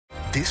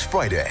This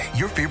Friday,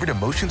 your favorite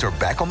emotions are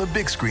back on the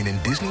big screen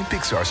in Disney and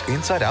Pixar's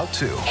Inside Out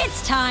 2.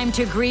 It's time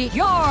to greet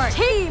your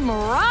Team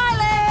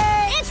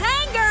Riley. It's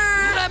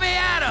anger. Let me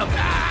at him.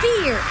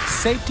 Fear.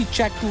 Safety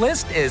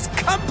checklist is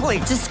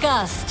complete.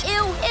 Disgust.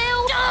 Ew.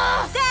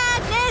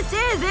 Sadness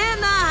is in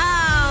the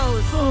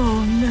house.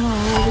 Oh, no.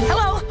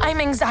 Hello, I'm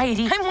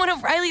anxiety. I'm one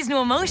of Riley's new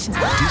emotions.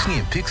 Disney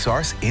and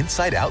Pixar's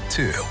Inside Out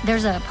 2.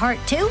 There's a part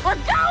 2? We're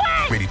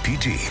going! Rated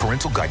PG.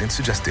 Parental guidance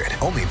suggested.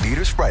 Only in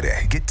theaters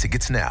Friday. Get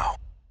tickets now.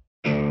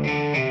 Hey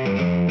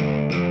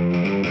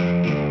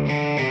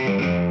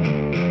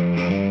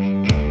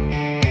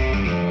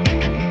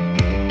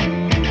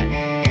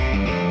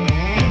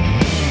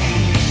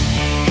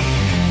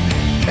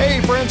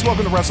friends,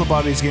 welcome to Wrestle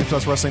Buddies, Game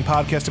Plus Wrestling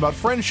podcast about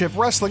friendship,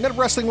 wrestling, and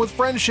wrestling with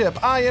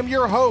friendship. I am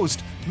your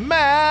host,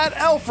 Matt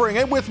Elfring,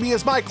 and with me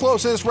is my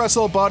closest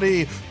wrestle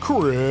buddy,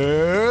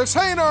 Chris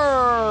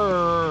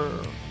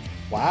Hayner.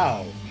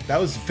 Wow, that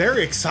was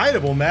very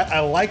excitable, Matt. I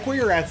like where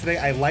you're at today.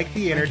 I like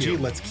the energy.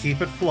 Let's keep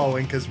it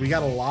flowing because we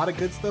got a lot of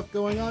good stuff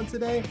going on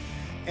today.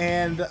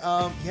 And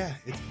yeah,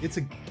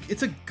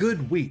 it's a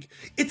good week.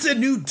 It's a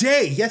new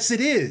day. Yes, it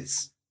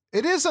is.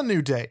 It is a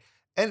new day.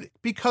 And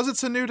because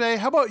it's a new day,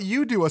 how about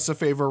you do us a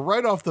favor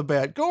right off the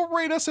bat? Go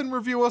rate us and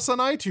review us on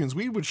iTunes.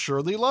 We would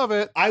surely love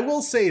it. I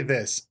will say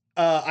this.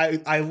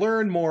 I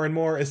learn more and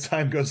more as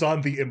time goes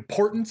on the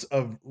importance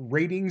of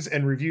ratings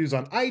and reviews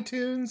on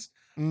iTunes.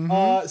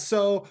 Mm-hmm.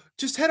 So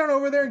just head on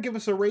over there and give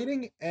us a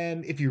rating.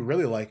 And if you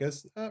really like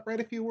us, write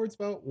a few words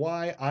about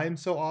why I'm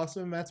so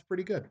awesome. That's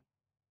pretty good.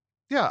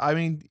 Yeah, I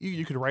mean,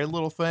 you could write a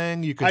little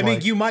thing. You could. I mean,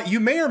 you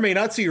may or may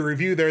not see a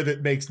review there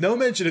that makes no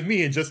mention of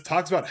me and just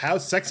talks about how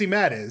sexy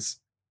Matt is.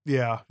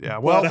 Yeah.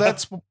 Well,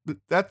 But,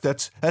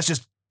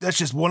 that's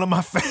just one of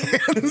my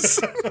fans.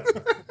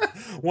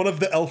 One of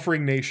the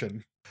Elfring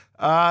Nation.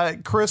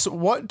 Chris,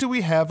 what do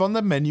we have on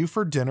the menu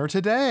for dinner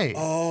today?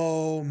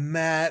 Oh,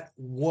 Matt,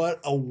 what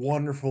a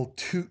wonderful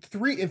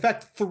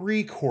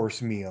three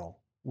course meal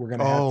we're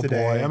gonna have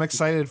today. Oh boy, I'm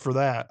excited for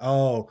that.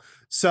 Oh,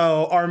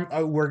 so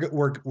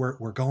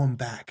we're going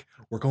back.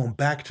 We're going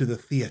back to the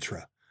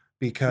theatre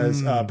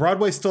because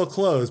Broadway's still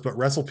closed, but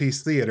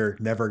WrestlePiece Theater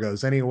never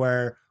goes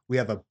anywhere. We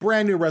have a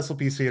brand new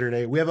WrestlePiece Theater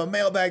today. We have a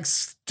mailbag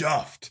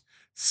stuffed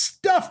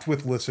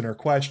with listener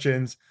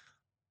questions.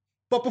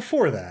 But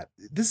before that,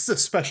 this is a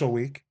special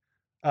week.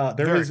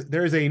 There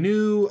is a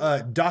new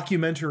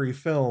documentary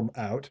film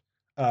out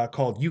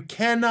called "You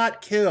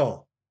Cannot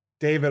Kill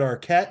David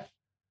Arquette,"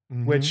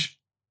 which,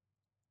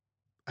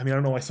 I mean, I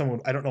don't know why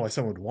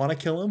someone would want to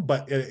kill him,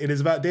 but it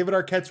is about David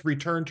Arquette's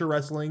return to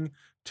wrestling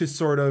to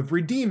sort of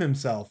redeem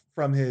himself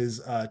from his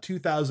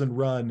 2000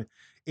 run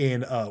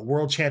in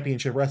World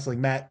Championship Wrestling.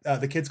 Matt,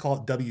 the kids call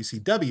it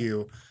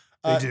WCW.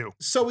 They do.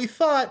 So we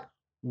thought,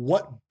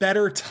 what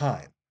better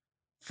time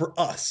for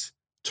us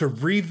to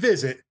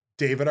revisit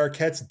David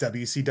Arquette's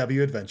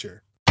WCW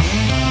adventure?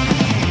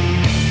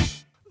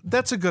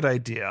 That's a good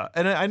idea.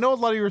 And I know a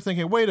lot of you are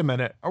thinking, wait a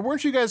minute,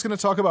 weren't you guys going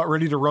to talk about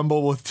Ready to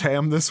Rumble with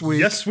Tam this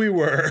week? Yes, we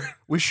were.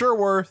 We sure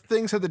were.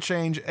 Things had to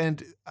change.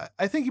 And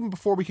I think even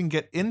before we can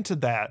get into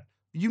that,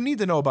 you need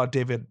to know about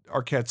David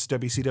Arquette's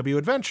WCW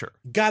adventure.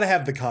 Gotta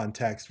have the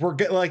context.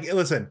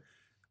 Listen,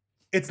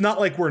 it's not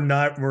like we're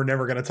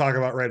never going to talk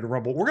about Ready to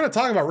Rumble. We're going to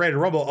talk about Ready to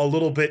Rumble a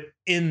little bit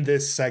in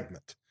this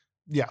segment.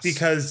 Yes.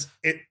 Because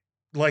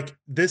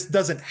this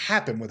doesn't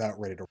happen without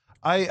Ready to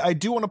Rumble. I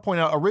do want to point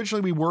out,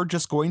 originally we were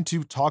just going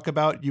to talk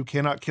about You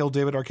Cannot Kill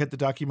David Arquette, the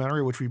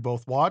documentary, which we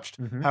both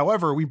watched. Mm-hmm.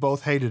 However, we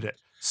both hated it.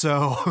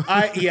 So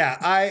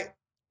I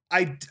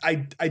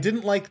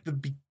didn't like the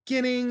beginning.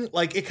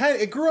 Like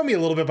it grew on me a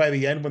little bit by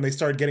the end when they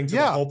started getting to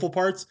the hopeful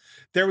parts.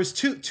 There was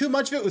too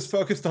much of it was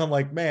focused on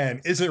like,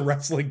 man, isn't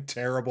wrestling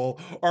terrible?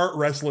 Aren't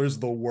wrestlers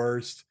the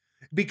worst?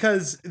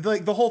 Because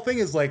like the whole thing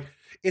is like,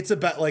 it's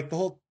about like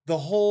the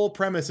whole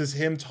premise is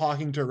him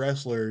talking to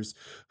wrestlers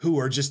who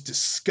are just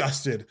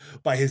disgusted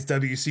by his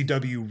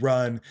WCW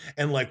run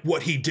and like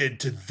what he did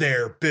to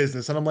their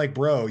business. And I'm like,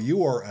 bro,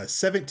 you are a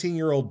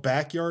 17-year-old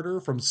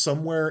backyarder from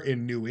somewhere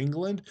in New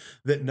England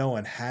that no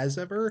one has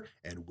ever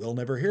and will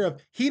never hear of.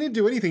 He didn't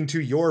do anything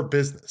to your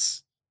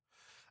business.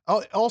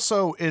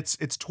 Also, it's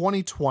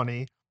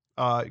 2020.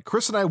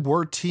 Chris and I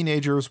were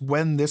teenagers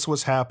when this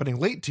was happening,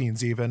 late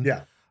teens even.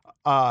 Yeah.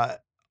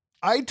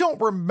 I don't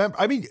remember.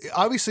 I mean,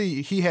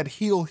 obviously he had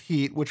heel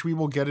heat, which we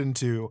will get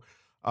into.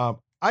 I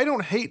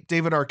don't hate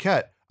David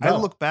Arquette. No. I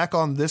look back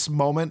on this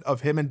moment of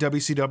him in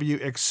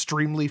WCW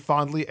extremely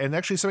fondly and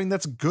actually something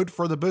that's good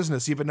for the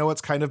business, even though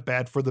it's kind of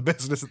bad for the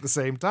business at the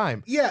same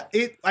time. Yeah,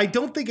 I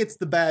don't think it's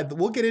the bad.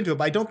 We'll get into it,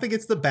 but I don't think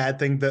it's the bad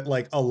thing that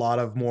like a lot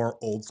of more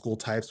old school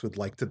types would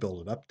like to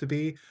build it up to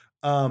be.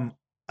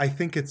 I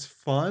think it's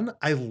fun.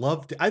 I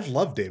love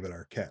David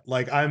Arquette.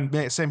 Like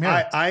same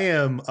here. I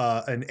am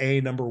an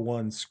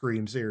 #1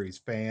 Scream series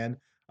fan.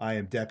 I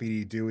am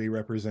Deputy Dewey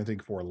representing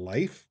for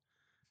life.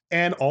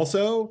 And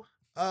also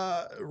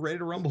Ready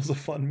to Rumble is a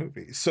fun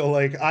movie. So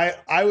like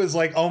I was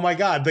like, oh my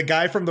God, the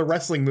guy from the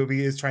wrestling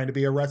movie is trying to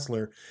be a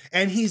wrestler.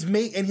 And he's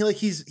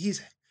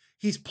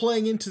he's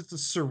playing into the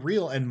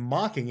surreal and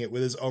mocking it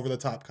with his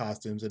over-the-top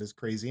costumes and his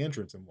crazy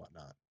entrance and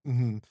whatnot.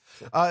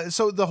 Mm-hmm.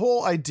 So the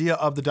whole idea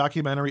of the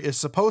documentary is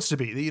supposed to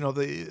be, you know,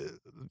 the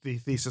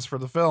thesis for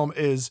the film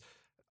is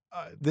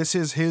this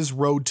is his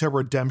road to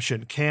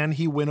redemption. Can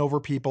he win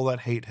over people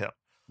that hate him?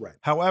 Right.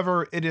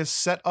 However, it is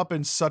set up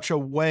in such a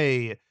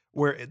way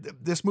where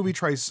this movie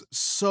tries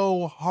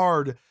so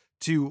hard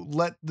to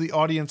let the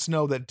audience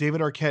know that David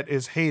Arquette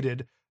is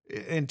hated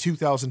in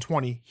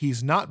 2020.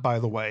 He's not, by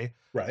the way.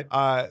 Right.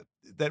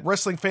 That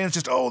wrestling fans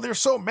just, they're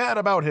so mad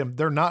about him.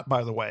 They're not,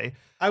 by the way.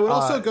 I would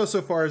also go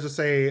so far as to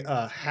say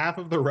half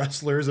of the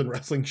wrestlers and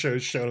wrestling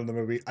shows shown in the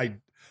movie,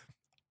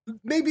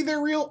 maybe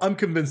they're real. I'm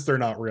convinced they're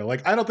not real.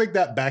 Like, I don't think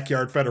that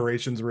Backyard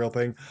Federation's a real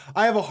thing.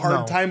 I have a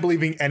hard time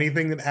believing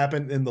anything that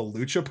happened in the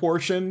lucha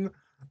portion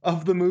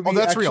of the movie. Oh,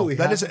 that's real.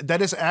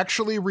 That is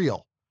actually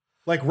real.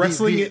 Like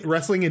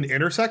wrestling in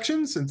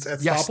intersections and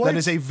at yes, stoplights? That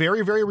is a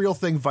very, very real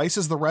thing.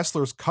 Vice's The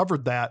Wrestlers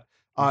covered that.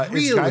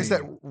 Really? It's guys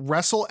that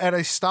wrestle at a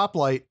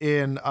stoplight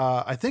in,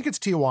 I think it's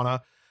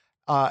Tijuana,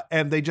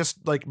 and they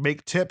just like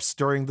make tips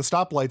during the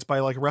stoplights by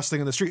like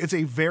wrestling in the street. It's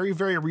a very,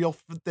 very real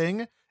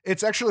thing.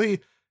 It's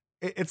actually,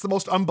 it's the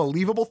most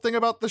unbelievable thing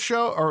about the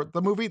show or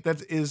the movie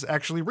that is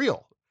actually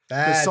real.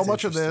 That's so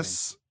much of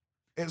this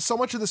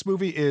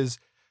movie is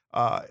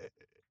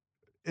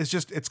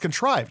it's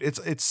contrived.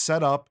 It's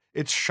set up.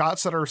 It's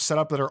shots that are set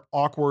up that are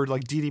awkward,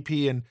 like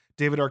DDP and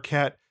David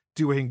Arquette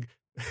doing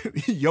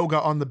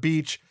yoga on the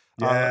beach.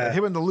 Yeah.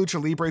 Him and the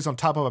Lucha Libres on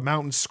top of a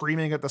mountain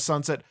screaming at the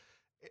sunset.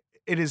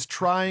 It is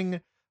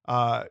trying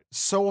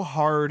so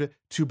hard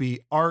to be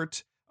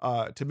art,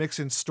 to mix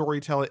in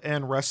storytelling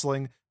and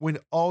wrestling, when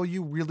all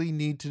you really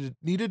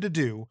needed to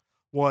do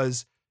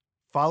was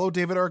follow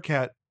David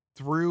Arquette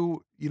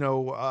through,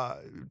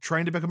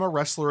 trying to become a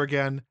wrestler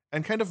again.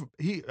 And kind of,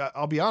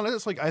 I'll be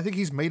honest, like, I think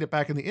he's made it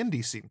back in the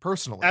indie scene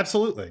personally.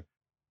 Absolutely.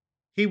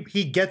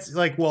 He gets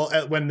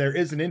when there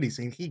is an indie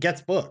scene, he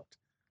gets booked.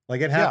 Like,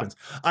 it happens.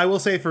 Yeah. I will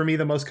say, for me,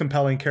 the most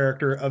compelling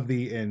character of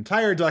the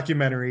entire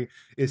documentary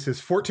is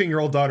his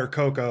 14-year-old daughter,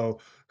 Coco,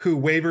 who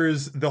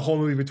wavers the whole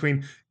movie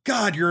between,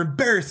 God, you're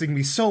embarrassing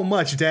me so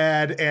much,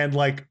 Dad, and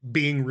like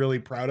being really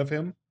proud of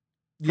him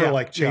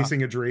for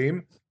chasing a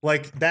dream.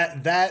 Like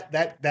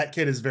that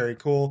kid is very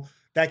cool.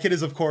 That kid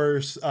is, of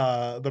course,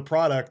 the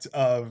product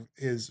of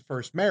his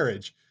first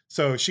marriage.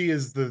 So she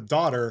is the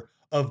daughter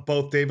of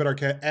both David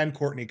Arquette and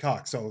Courtney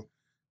Cox. So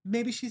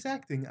maybe she's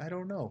acting. I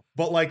don't know.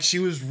 But like, she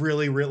was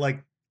really,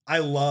 like, I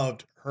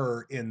loved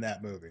her in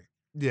that movie.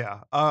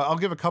 Yeah. I'll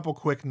give a couple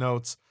quick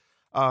notes.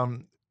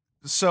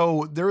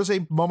 So there was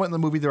a moment in the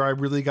movie there I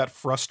really got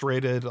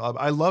frustrated.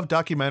 I love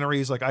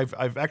documentaries. Like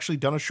I've actually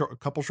done a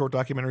couple short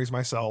documentaries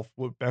myself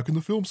back in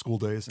the film school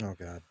days. Oh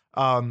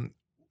God.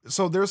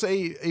 So there's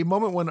a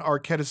moment when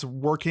Arquette is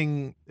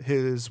working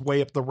his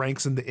way up the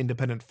ranks in the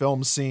independent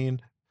film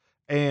scene,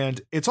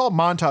 and it's all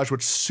montage,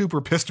 which super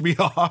pissed me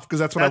off because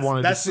that's what I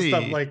wanted to see. The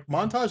stuff, like,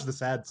 montage the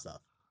sad stuff.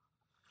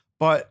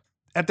 But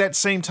at that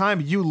same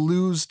time, you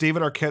lose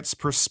David Arquette's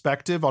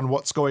perspective on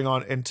what's going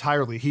on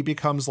entirely. He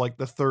becomes like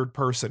the third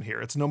person here.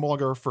 It's no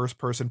longer a first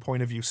person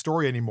point of view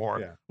story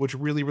anymore, which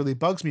really, really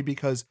bugs me,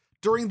 because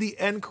during the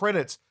end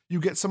credits, you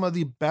get some of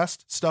the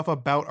best stuff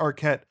about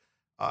Arquette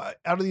out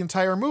of the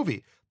entire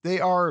movie. They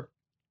are,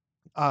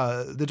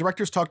 the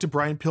directors talk to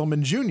Brian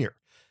Pillman Jr.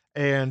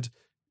 and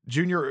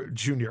Junior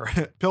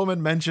Pillman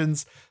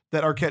mentions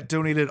that Arquette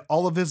donated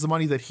all of the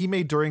money that he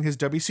made during his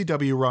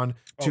WCW run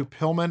to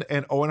Pillman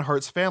and Owen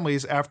Hart's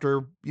families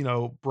after,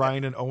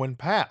 Brian and Owen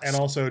passed. And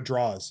also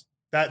draws.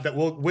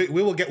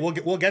 We'll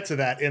get to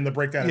that in the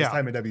breakdown of his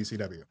time in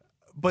WCW.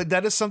 But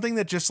that is something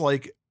that just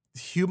like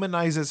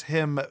humanizes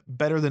him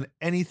better than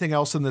anything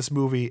else in this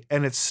movie,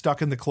 and it's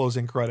stuck in the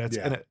closing credits.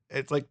 Yeah. And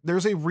it's like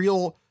there's a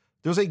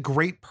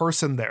great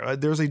person there.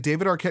 There's a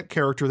David Arquette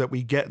character that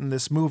we get in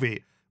this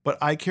movie, but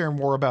I care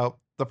more about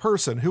the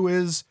person who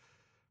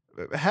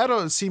had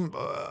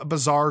a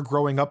bizarre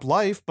growing up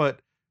life,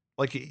 but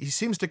like he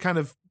seems to kind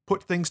of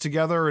put things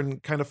together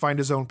and kind of find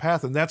his own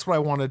path. And that's what I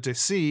wanted to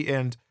see.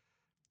 And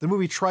the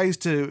movie tries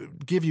to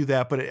give you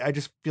that, but I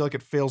just feel like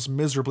it fails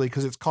miserably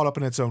because it's caught up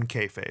in its own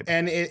kayfabe.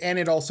 And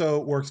it also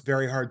works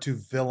very hard to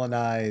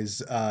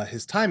villainize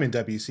his time in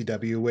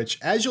WCW, which,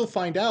 as you'll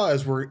find out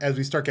as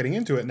we start getting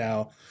into it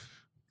now,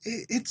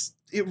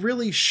 it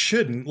really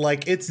shouldn't.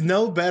 Like, it's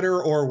no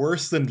better or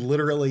worse than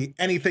literally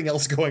anything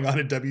else going on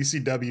in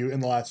WCW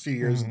in the last few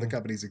years of the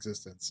company's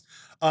existence.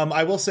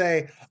 I will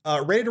say,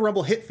 Ready to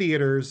Rumble hit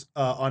theaters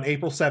on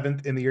April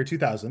 7th in the year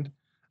 2000.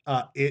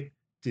 It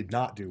did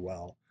not do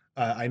well.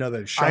 I know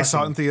that I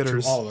saw it in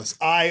theaters. To all of us.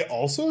 I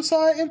also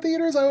saw it in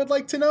theaters, I would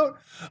like to note.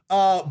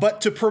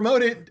 But to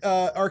promote it,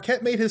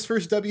 Arquette made his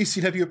first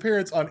WCW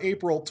appearance on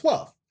April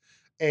 12th,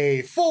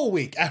 a full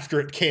week after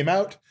it came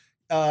out.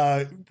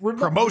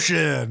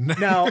 Promotion.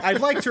 Now,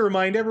 I'd like to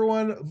remind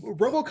everyone,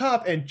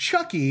 RoboCop and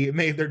Chucky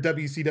made their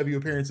WCW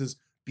appearances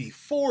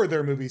before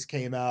their movies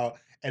came out,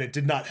 and it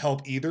did not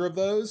help either of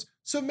those.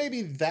 So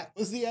maybe that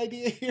was the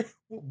idea here.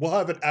 We'll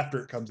have it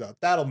after it comes out.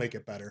 That'll make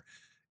it better.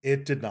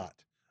 It did not.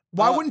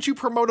 Why wouldn't you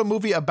promote a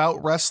movie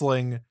about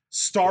wrestling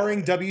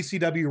starring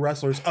WCW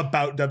wrestlers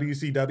about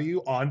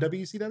WCW on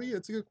WCW?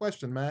 That's a good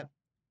question, Matt.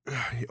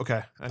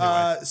 Okay.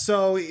 Anyway.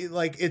 So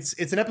like it's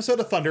an episode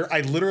of Thunder.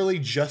 I literally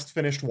just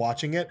finished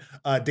watching it.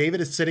 David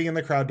is sitting in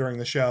the crowd during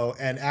the show,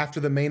 and after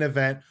the main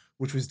event,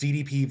 which was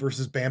DDP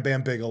versus Bam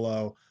Bam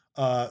Bigelow,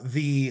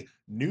 the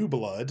New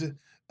Blood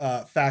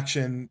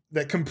faction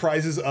that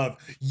comprises of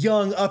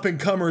young up and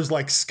comers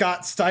like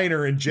Scott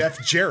Steiner and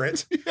Jeff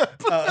Jarrett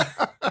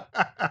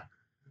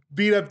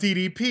beat up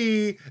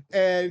DDP,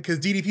 and because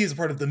DDP is a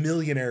part of the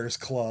Millionaires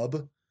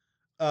Club,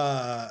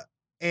 and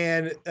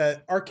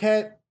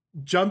Arquette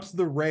jumps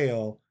the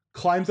rail,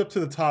 climbs up to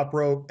the top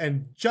rope,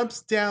 and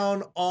jumps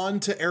down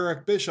onto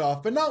Eric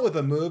Bischoff, but not with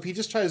a move. He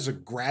just tries to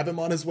grab him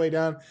on his way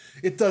down.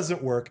 It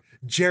doesn't work.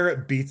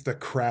 Jarrett beats the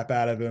crap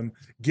out of him,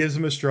 gives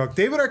him a stroke.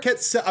 David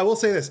Arquette, I will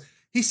say this,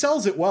 he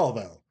sells it well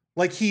though.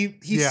 Like he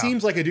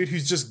seems like a dude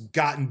who's just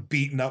gotten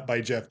beaten up by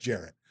Jeff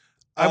Jarrett.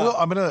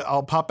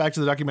 I'll pop back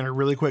to the documentary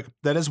really quick.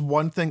 That is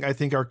one thing I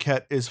think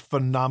Arquette is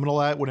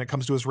phenomenal at when it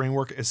comes to his ring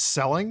work, is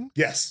selling.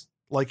 Yes.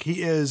 Like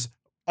he is.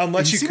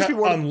 Unless you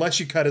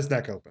cut his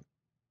neck open.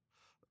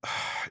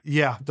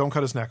 Yeah, don't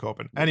cut his neck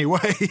open.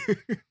 Anyway.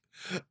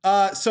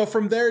 So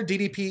from there,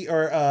 DDP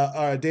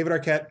or David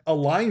Arquette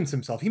aligns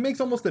himself. He makes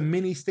almost a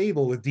mini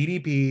stable with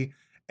DDP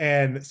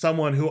and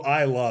someone who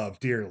I love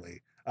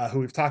dearly, who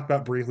we've talked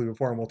about briefly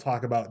before and we'll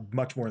talk about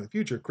much more in the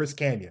future, Chris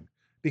Kanyon.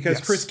 Because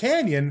yes. Chris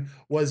Kanyon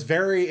was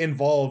very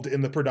involved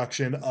in the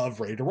production of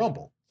Ready to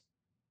Rumble.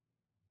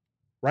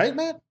 Right,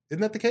 Matt?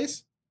 Isn't that the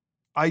case?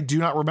 I do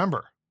not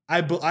remember. I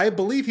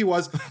believe he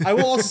was. I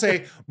will also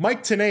say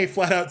Mike Tenay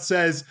flat out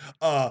says,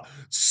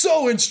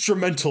 so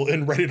instrumental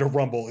in Ready to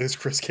Rumble is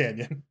Chris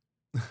Kanyon.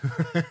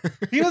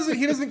 He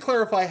doesn't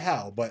clarify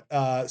how, but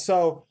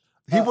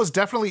he was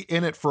definitely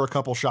in it for a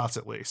couple shots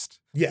at least.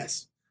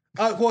 Yes.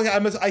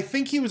 I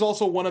think he was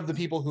also one of the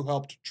people who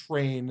helped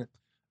train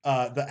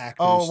the actors.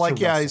 Oh, like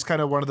yeah, he's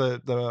kind of one of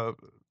the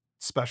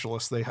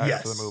specialists they hired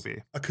for the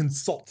movie. A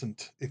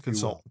consultant, if you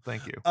will.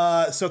 Thank you.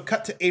 So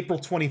cut to April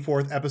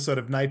 24th episode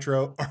of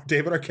Nitro.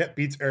 David Arquette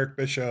beats Eric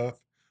Bischoff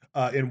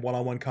in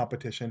one-on-one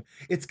competition.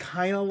 It's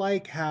kind of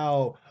like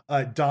how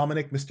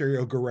Dominic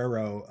Mysterio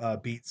Guerrero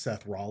beat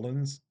Seth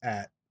Rollins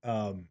at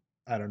I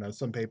don't know,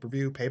 some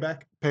pay-per-view.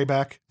 Payback.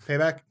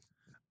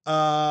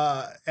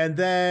 And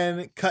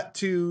then cut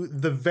to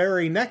the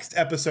very next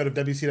episode of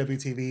WCW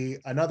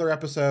TV, another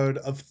episode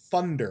of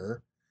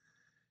Thunder.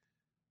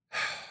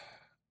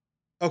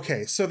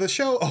 Okay, so the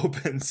show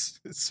opens.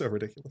 It's so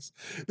ridiculous.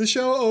 The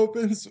show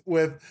opens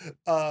with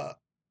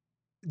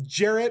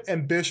Jarrett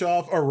and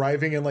Bischoff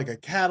arriving in like a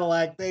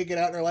Cadillac. They get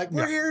out and they're like,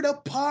 we're here to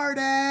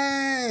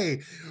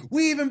party.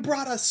 We even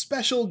brought a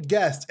special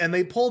guest. And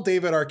they pull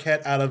David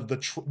Arquette out of the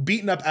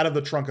beaten up out of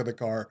the trunk of the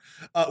car,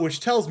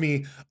 which tells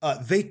me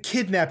they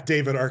kidnapped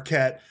David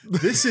Arquette.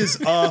 This is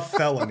a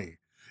felony.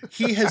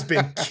 He has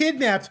been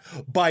kidnapped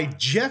by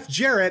Jeff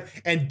Jarrett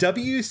and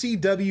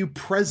WCW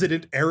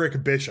President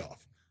Eric Bischoff.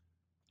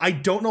 I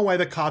don't know why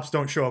the cops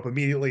don't show up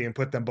immediately and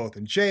put them both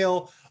in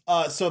jail.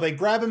 So they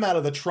grab him out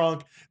of the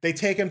trunk. They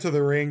take him to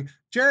the ring.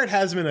 Jarrett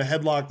has him in a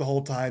headlock the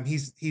whole time.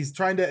 He's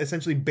trying to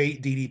essentially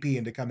bait DDP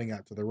into coming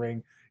out to the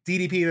ring.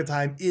 DDP at the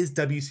time is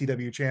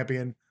WCW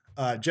champion.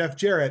 Jeff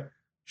Jarrett,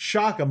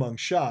 shock among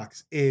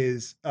shocks,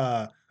 is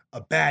a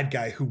bad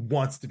guy who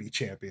wants to be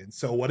champion.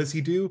 So what does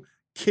he do?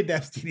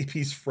 Kidnaps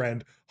DDP's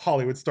friend,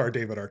 Hollywood star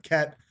David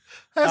Arquette.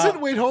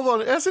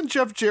 Hasn't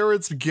Jeff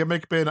Jarrett's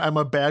gimmick been I'm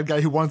a bad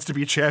guy who wants to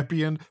be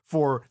champion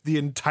for the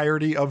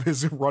entirety of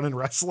his run in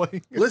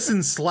wrestling?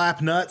 Listen,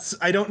 slap nuts,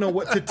 I don't know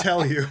what to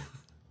tell you.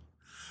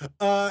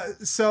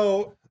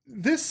 So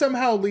this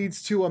somehow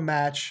leads to a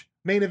match,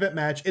 main event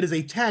match. It is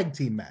a tag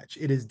team match.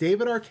 It is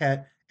David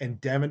Arquette and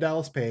Diamond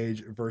Dallas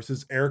Page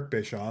versus Eric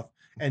Bischoff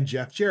and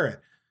Jeff Jarrett.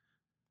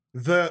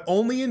 The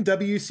only in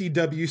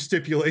WCW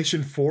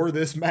stipulation for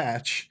this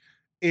match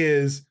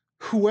is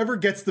whoever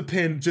gets the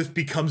pin just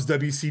becomes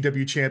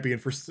WCW champion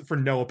for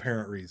no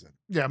apparent reason.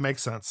 Yeah,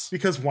 makes sense.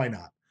 Because why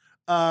not?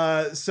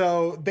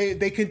 So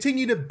they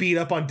continue to beat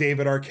up on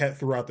David Arquette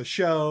throughout the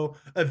show.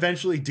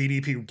 Eventually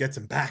DDP gets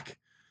him back.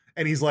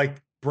 And he's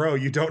like, bro,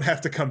 you don't have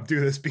to come do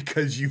this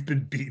because you've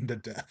been beaten to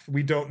death.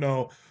 We don't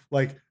know.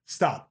 Like,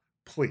 stop,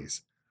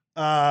 please.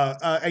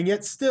 And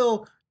yet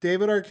still,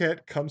 David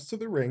Arquette comes to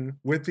the ring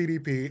with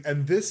DDP.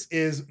 And this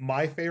is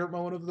my favorite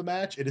moment of the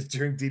match. It is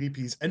during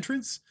DDP's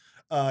entrance.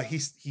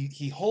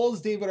 He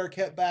holds David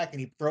Arquette back and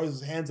he throws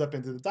his hands up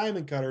into the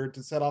diamond cutter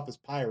to set off his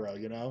pyro,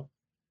 you know?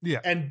 Yeah.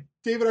 And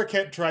David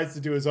Arquette tries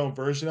to do his own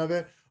version of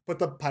it, but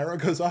the pyro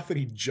goes off and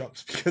he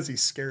jumps because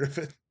he's scared of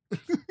it.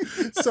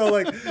 So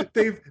like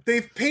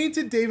they've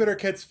painted David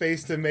Arquette's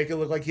face to make it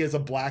look like he has a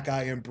black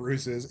eye and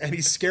bruises and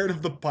he's scared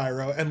of the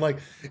pyro. And like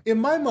in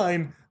my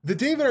mind, the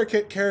David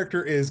Arquette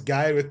character is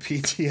guy with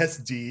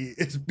PTSD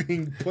is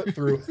being put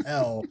through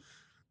hell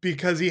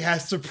because he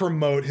has to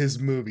promote his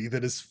movie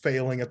that is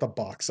failing at the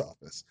box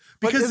office.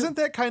 Because but isn't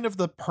that kind of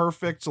the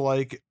perfect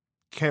like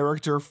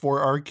character for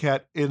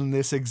Arquette in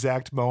this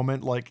exact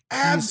moment? Like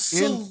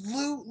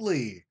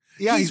absolutely.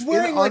 Yeah, he's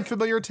wearing in like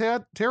unfamiliar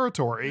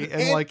territory,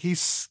 and like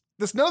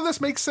none of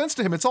this makes sense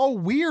to him. It's all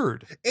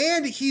weird.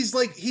 And he's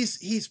like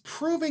he's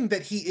proving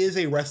that he is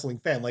a wrestling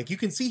fan. Like you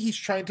can see he's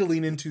trying to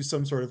lean into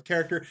some sort of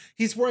character.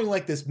 He's wearing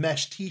like this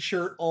mesh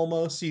t-shirt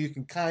almost, so you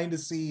can kind of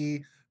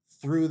see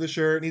through the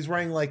shirt, and he's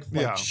wearing like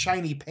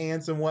shiny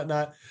pants and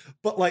whatnot.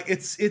 But like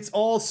it's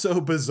all so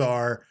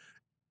bizarre.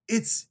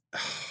 It's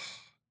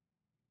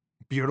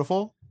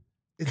beautiful.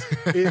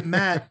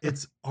 Matt,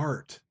 it's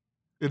art.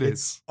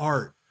 It's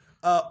art.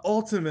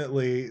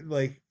 Ultimately,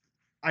 like,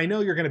 I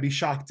know you're going to be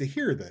shocked to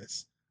hear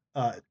this.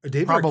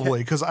 David Probably,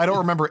 because I don't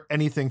remember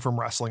anything from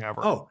wrestling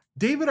ever. Oh,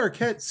 David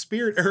Arquette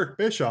speared Eric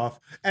Bischoff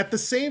at the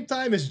same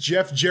time as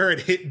Jeff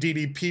Jarrett hit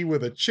DDP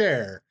with a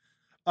chair.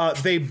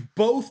 They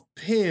both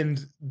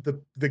pinned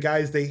the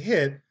guys they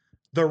hit.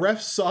 The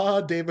ref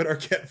saw David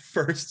Arquette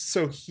first,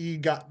 so he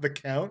got the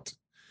count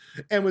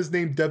and was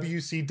named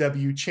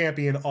WCW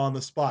champion on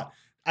the spot.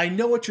 I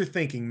know what you're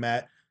thinking,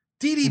 Matt.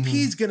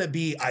 DDP's going to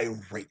be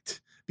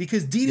irate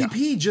because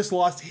DDP just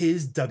lost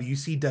his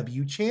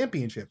WCW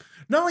championship.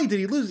 Not only did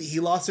he lose it, he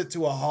lost it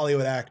to a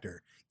Hollywood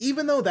actor.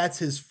 Even though that's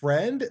his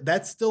friend,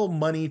 that's still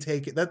money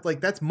taken.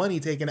 That's money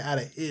taken out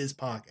of his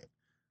pocket.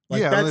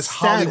 Like, that's this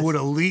Hollywood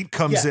elite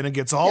comes in and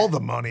gets all the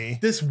money.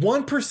 This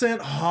 1%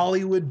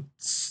 Hollywood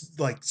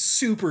like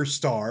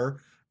superstar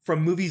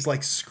from movies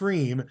like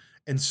Scream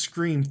and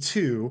Scream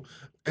 2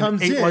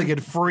 comes in,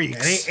 eight-legged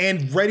freaks,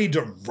 and ready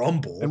to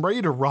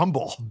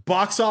rumble.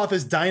 Box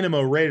office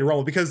dynamo, ready to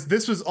rumble. Because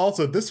this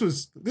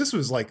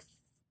was like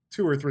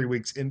 2 or 3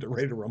 weeks into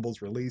Ready to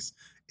Rumble's release.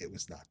 It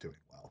was not doing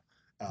well.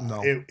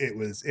 No, it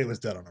was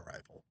dead on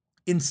arrival.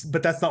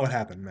 But that's not what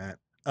happened, Matt.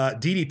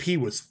 DDP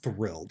was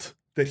thrilled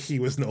that he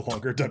was no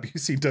longer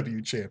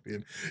WCW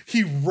champion.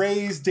 He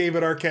raised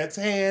David Arquette's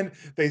hand.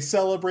 They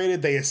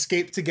celebrated. They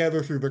escaped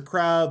together through the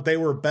crowd. They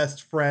were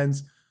best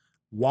friends.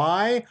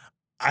 Why?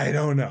 I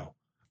don't know.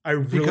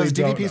 Because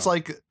DDP's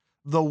like,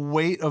 the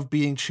weight of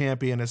being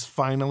champion is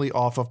finally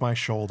off of my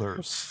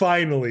shoulders.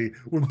 Finally,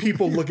 when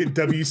people look at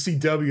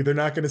WCW, they're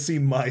not going to see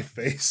my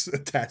face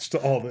attached to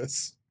all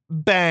this.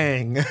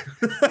 Bang.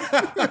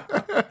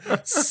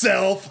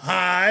 Self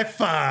high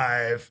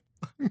five.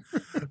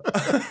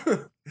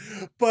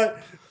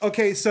 But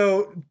okay,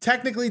 so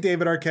technically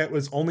David Arquette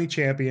was only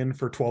champion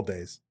for 12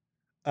 days.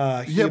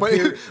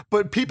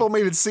 But people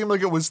made it seem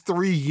like it was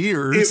 3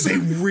 years. They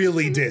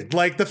really did.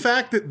 Like the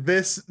fact that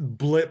this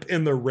blip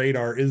in the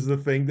radar is the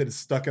thing that is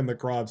stuck in the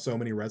craw of so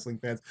many wrestling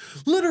fans.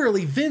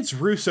 Literally, Vince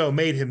Russo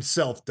made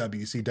himself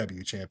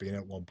WCW champion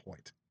at one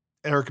point.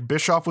 Eric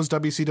Bischoff was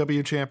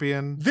WCW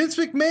champion. Vince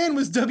McMahon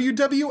was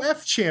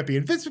WWF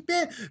champion. Vince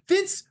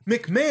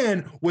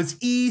McMahon was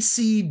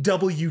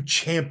ECW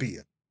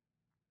champion.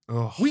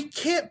 Ugh. We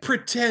can't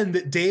pretend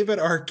that David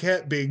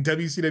Arquette being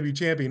WCW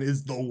champion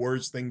is the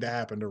worst thing to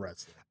happen to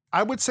wrestling.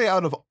 I would say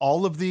out of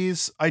all of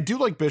these, I do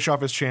like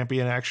Bischoff as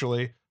champion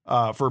actually,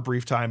 for a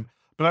brief time.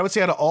 But I would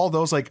say out of all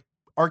those, like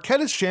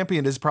Arquette as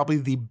champion is probably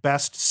the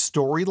best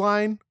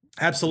storyline.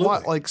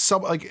 Absolutely.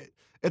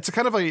 It's a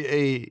kind of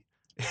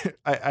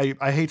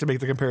I hate to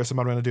make the comparison,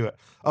 but I'm going to do it.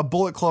 A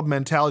Bullet Club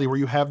mentality where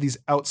you have these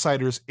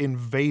outsiders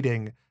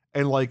invading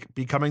and like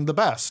becoming the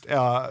best.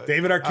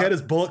 David Arquette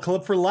is Bullet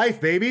Club for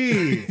life,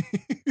 baby.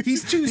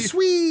 He's too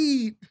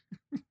sweet.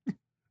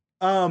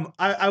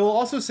 I will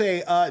also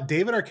say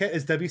David Arquette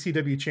as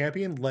WCW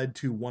champion led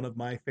to one of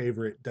my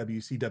favorite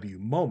WCW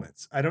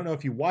moments. I don't know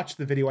if you watched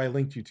the video I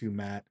linked you to,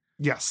 Matt.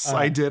 Yes,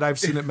 I did. I've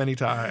seen it many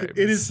times.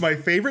 It is my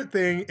favorite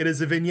thing. It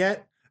is a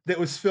vignette that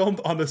was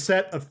filmed on the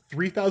set of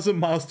 3,000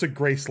 Miles to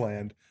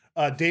Graceland.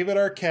 David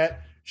Arquette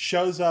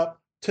shows up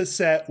to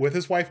set with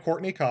his wife,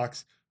 Courtney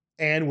Cox,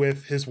 and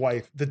with his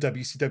wife, the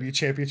WCW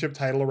championship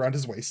title around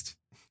his waist.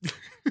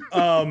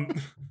 And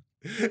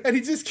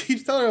he just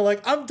keeps telling her,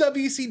 like, I'm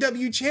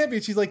WCW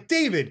champion. She's like,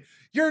 David,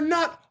 you're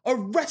not a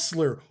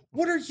wrestler.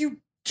 What are you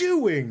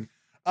doing?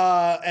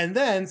 And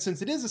then,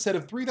 since it is a set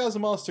of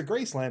 3,000 Miles to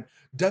Graceland,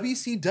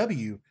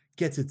 WCW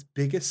gets its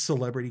biggest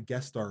celebrity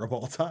guest star of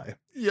all time.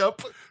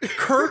 Yep.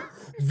 Kurt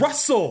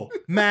Russell,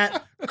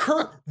 Matt.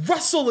 Kurt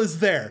Russell is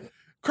there.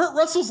 Kurt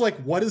Russell's like,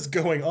 what is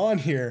going on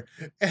here?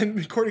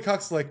 And Courtney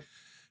Cox is like,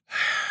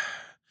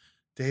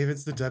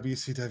 David's the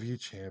WCW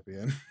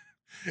champion.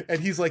 And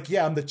he's like,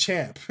 yeah, I'm the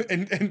champ.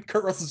 And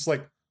Kurt Russell's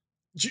like,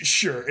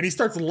 sure. And he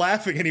starts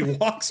laughing and he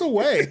walks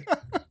away.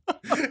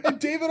 And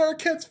David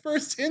Arquette's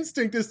first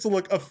instinct is to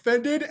look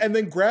offended and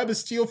then grab a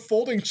steel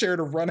folding chair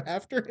to run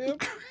after him.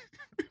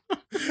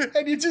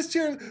 And you just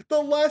hear,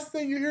 the last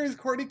thing you hear is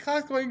Courtney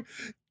Cox going,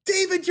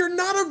 David, you're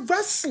not a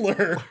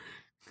wrestler.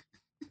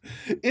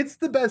 It's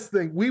the best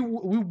thing. We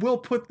will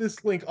put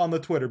this link on the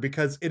Twitter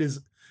because it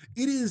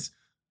is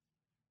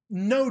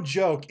no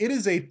joke. It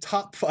is a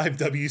top 5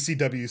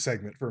 WCW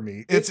segment for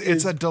me. It's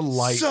a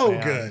delight. So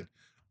man. Good.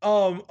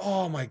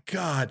 Oh my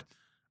God.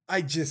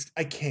 I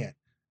can't.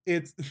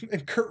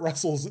 And Kurt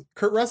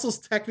Russell's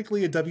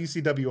technically a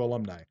WCW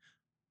alumni.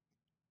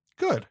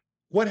 Good.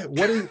 What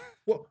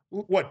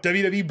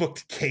WWE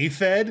booked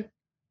K-Fed?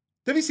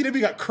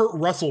 WCW got Kurt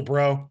Russell,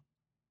 bro.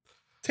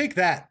 Take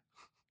that.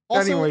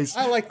 Also, Anyways,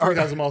 I like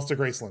 3,000 Miles to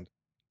Graceland.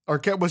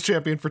 Arquette was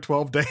champion for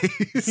 12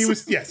 days. He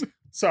was, yes.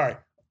 Sorry.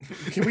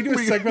 Can we do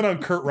a segment on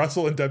Kurt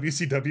Russell and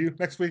WCW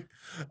next week?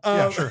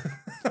 Yeah, sure.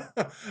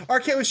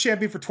 Arquette was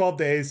champion for 12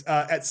 days.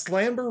 At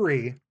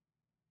Slamboree,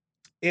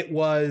 it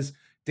was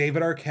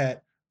David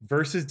Arquette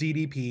versus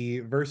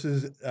DDP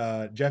versus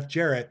Jeff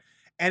Jarrett.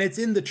 And it's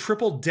in the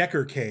triple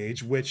decker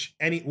cage, which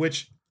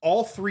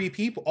all three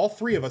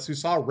of us who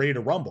saw Ready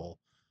to Rumble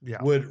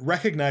would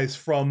recognize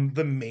from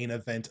the main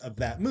event of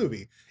that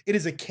movie. It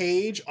is a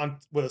cage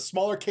with a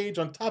smaller cage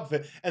on top of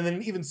it, and then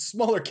an even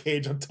smaller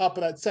cage on top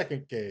of that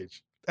second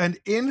cage. And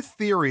in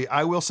theory,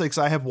 I will say, because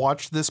I have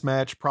watched this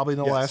match probably in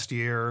the last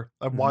year.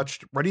 I've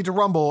watched Ready to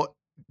Rumble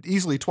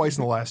easily twice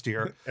in the last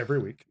year. Every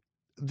week.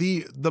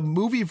 The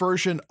movie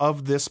version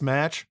of this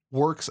match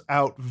works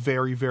out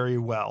very, very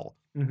well.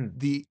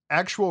 The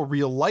actual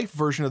real life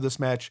version of this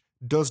match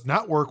does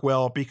not work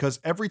well because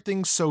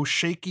everything's so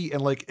shaky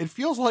and like it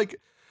feels like,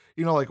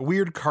 you know, like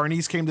weird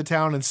carnies came to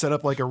town and set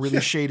up like a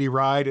really shady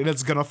ride and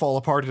it's gonna fall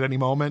apart at any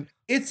moment.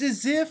 It's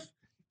as if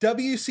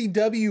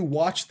WCW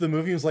watched the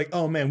movie and was like,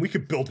 oh man, we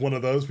could build one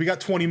of those. We got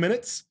 20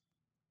 minutes.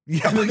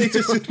 Yeah, and then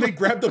they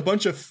grabbed a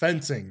bunch of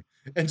fencing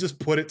and just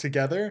put it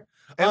together.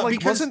 And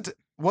like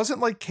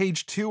wasn't like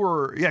Cage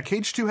 2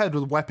 Cage 2 had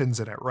weapons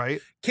in it, right?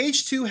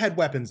 Cage 2 had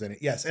weapons in it,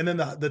 yes. And then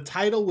the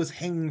title was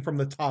hanging from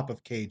the top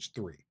of Cage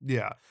 3.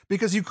 Yeah,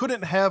 because you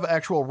couldn't have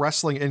actual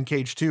wrestling in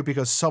Cage 2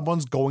 because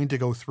someone's going to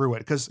go through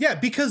it.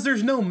 Because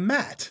there's no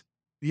mat.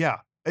 Yeah,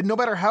 and no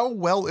matter how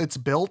well it's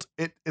built,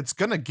 it's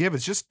gonna give.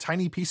 It's just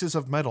tiny pieces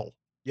of metal.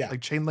 Yeah,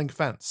 like chain link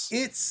fence.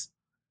 It's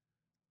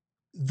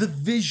the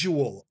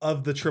visual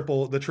of the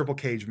triple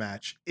cage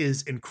match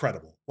is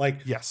incredible.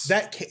 Like, yes,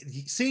 that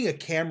seeing a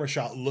camera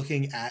shot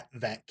looking at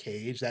that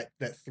cage, that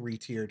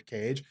 3-tiered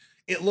cage,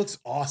 it looks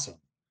awesome.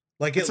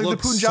 Like it's like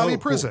the Punjabi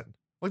prison, cool.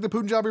 Like the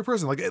Punjabi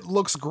prison. Like it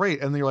looks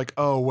great, and then you're like,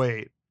 oh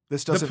wait,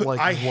 this doesn't work.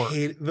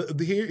 Hate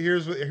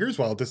here's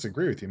why I'll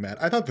disagree with you,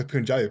 Matt. I thought the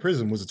Punjabi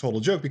prison was a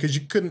total joke because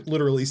you couldn't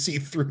literally see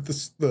through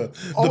the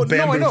bamboo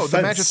no, I know fence.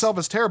 The match itself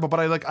is terrible,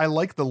 but I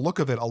like the look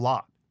of it a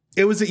lot.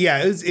 It's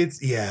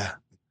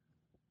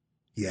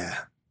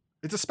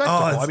a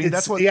spectacle.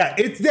 That's what. Yeah,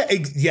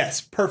 yes,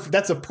 perfect.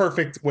 That's a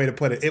perfect way to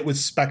put it. It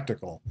was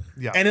spectacle.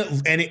 Yeah, and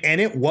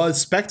it was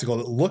spectacle.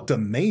 It looked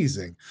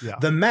amazing. Yeah,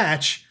 the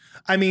match.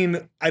 I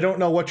mean, I don't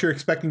know what you're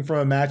expecting from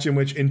a match in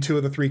which in 2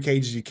 of the 3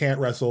 cages you can't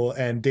wrestle,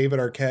 and David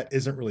Arquette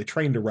isn't really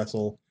trained to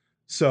wrestle,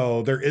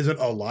 so there isn't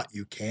a lot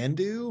you can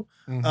do.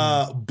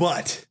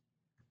 But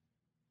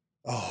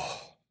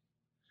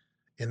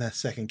in that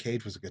second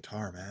cage was a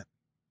guitar, Matt.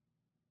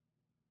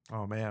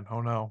 Oh man!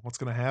 Oh no! What's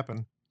gonna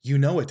happen? You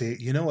know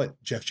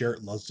what Jeff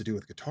Jarrett loves to do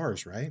with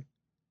guitars, right?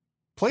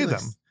 Play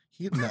them.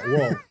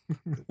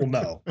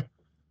 No.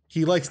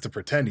 He likes to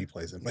pretend he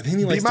plays them, but then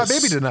he likes Be my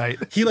baby tonight.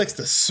 He likes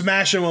to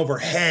smash them over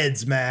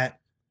heads, Matt.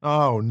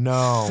 Oh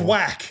no!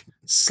 Thwack,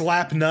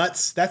 slap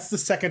nuts. That's the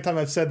second time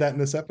I've said that in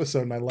this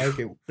episode, and I like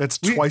it. That's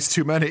twice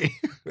too many.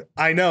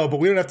 I know, but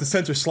we don't have to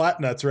censor slap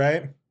nuts,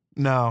 right?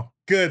 No.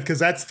 Good, because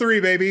that's 3,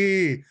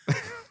 baby.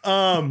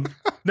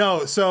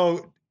 No.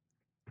 So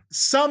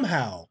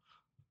somehow,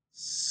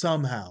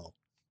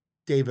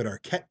 David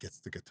Arquette gets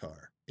the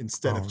guitar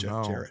instead of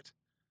Jeff Jarrett.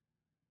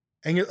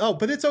 And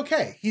but it's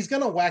okay. He's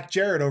going to whack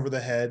Jarrett over the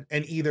head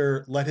and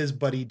either let his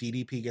buddy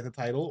DDP get the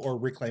title or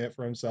reclaim it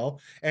for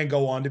himself and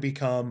go on to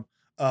become,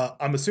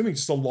 I'm assuming,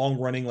 just a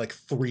long-running,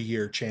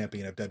 3-year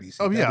champion of WCW.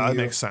 Oh, yeah, that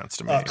makes sense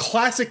to me.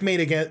 Classic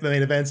main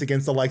events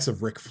against the likes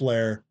of Ric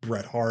Flair,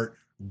 Bret Hart,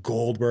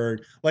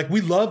 Goldberg.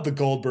 We love the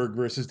Goldberg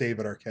versus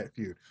David Arquette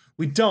feud.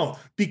 We don't,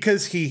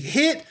 because he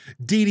hit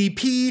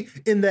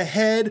DDP in the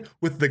head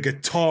with the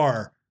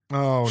guitar.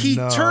 Oh, he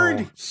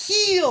turned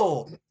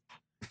heel.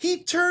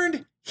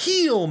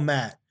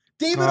 Matt.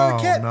 David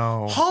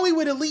Arquette,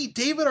 Hollywood elite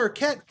David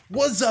Arquette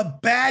was a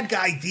bad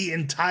guy the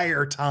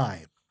entire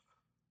time.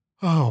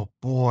 Oh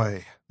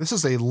boy. This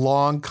is a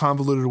long,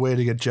 convoluted way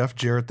to get Jeff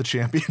Jarrett the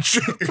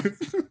championship.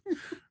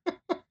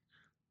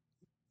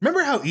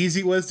 Remember how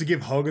easy it was to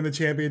give Hogan the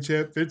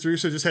championship? Vince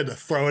Russo just had to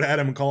throw it at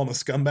him and call him a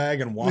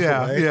scumbag and walk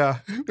away. Yeah,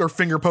 or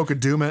finger poke a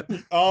doom it.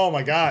 Oh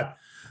my God.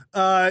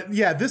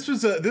 This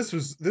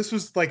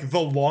was like the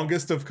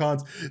longest of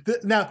cons.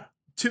 Now,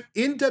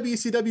 in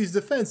WCW's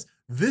defense,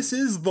 this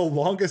is the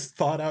longest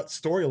thought out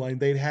storyline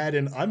they'd had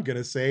in, I'm going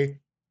to say,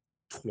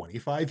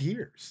 25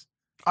 years.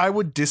 I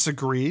would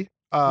disagree.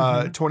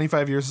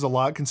 25 years is a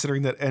lot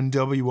considering that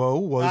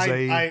NWO was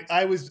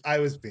I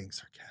was being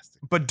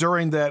sarcastic. But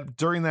during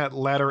that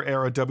latter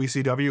era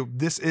WCW,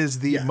 this is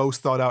the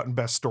most thought out and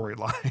best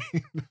storyline.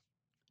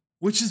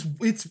 which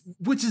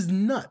is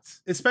nuts,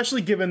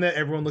 especially given that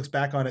everyone looks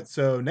back on it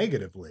so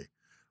negatively.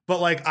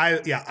 But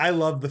I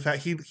love the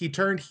fact he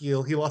turned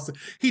heel.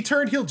 He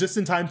turned heel just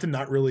in time to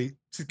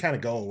kind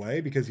of go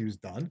away because he was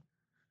done.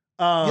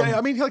 I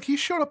mean, he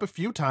showed up a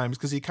few times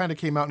because he kind of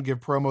came out and gave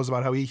promos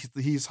about how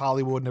he's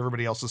Hollywood and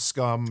everybody else is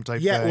scum type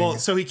thing. Yeah, well,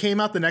 so he came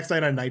out the next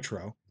night on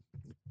Nitro.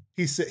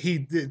 He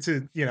did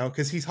to,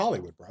 because he's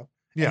Hollywood, bro.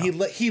 Yeah.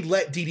 And he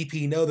let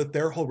DDP know that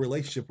their whole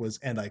relationship was,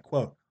 and I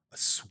quote, a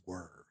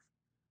swerve.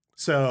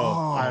 So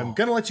I'm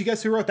going to let you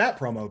guess who wrote that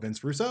promo,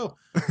 Vince Russo.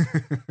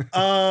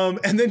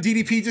 And then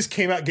DDP just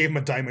came out, gave him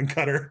a diamond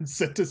cutter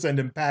to send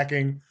him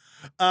packing.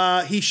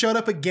 He showed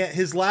up again.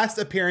 His last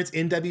appearance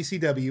in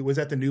WCW was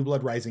at the New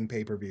Blood Rising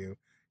pay-per-view.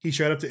 He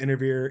showed up to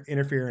interfere in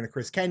a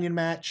Chris Kanyon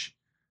match.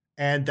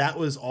 And that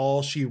was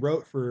all she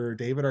wrote for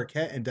David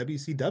Arquette and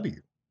WCW.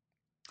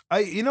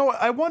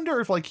 I wonder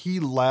if like he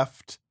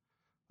left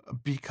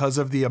because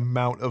of the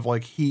amount of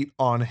like heat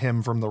on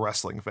him from the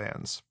wrestling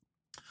fans.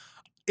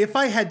 If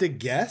I had to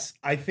guess,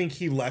 I think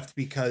he left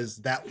because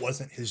that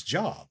wasn't his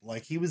job.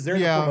 Like he was there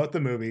to promote the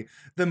movie.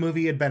 The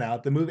movie had been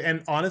out.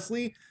 And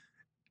honestly,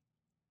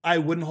 I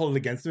wouldn't hold it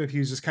against him if he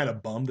was just kind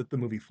of bummed that the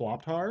movie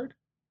flopped hard.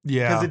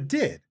 Yeah, because it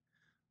did.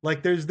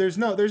 Like there's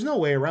no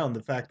way around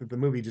the fact that the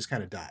movie just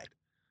kind of died.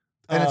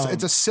 And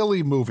it's a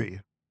silly movie.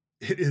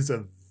 It is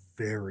a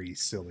very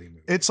silly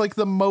movie. It's like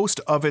the most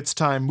of its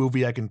time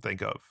movie I can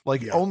think of.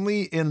 Like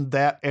only in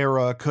that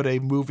era could a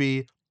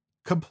movie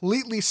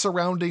completely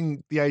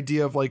surrounding the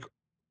idea of like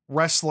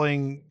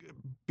wrestling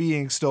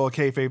being still a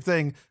kayfabe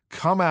thing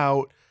come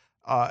out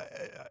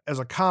as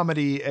a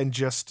comedy and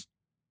just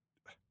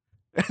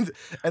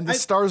and the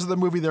stars of the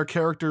movie, their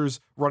characters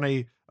run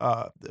a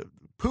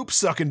poop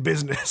sucking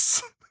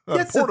business.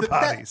 Porta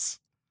potties.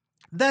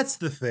 That's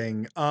the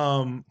thing.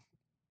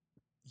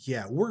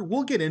 Yeah,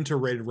 we'll get into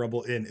Ready to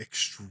Rumble in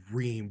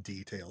extreme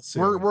detail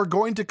soon. We're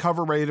going to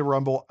cover Ready to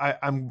Rumble.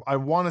 I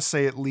want to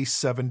say at least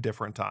 7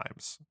 different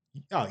times.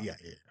 Oh yeah,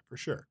 for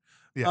sure.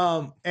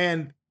 Yeah.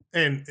 And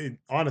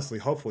honestly,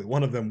 hopefully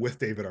one of them with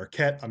David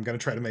Arquette. I'm going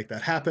to try to make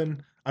that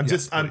happen. I'm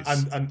just putting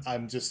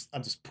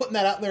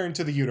that out there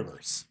into the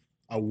universe.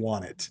 I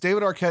want it.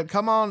 David Arquette,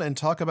 come on and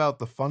talk about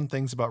the fun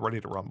things about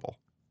Ready to Rumble.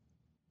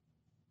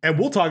 And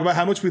we'll talk about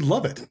how much we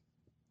love it.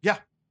 Yeah.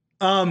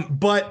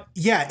 But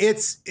yeah,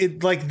 it's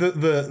like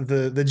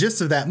the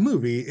gist of that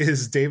movie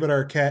is David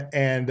Arquette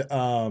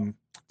and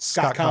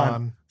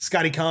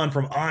Scotty Conn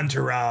from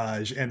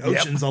Entourage and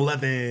Ocean's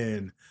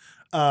 11.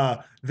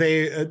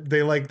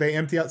 They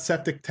empty out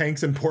septic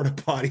tanks and porta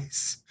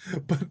potties,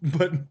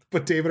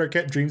 but David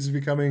Arquette dreams of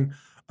becoming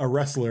a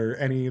wrestler,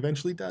 and he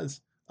eventually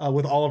does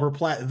with Oliver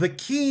Platt, the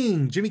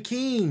King, Jimmy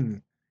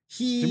King.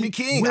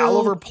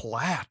 Oliver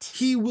Platt.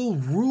 He will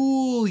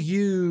rule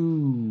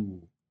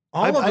you.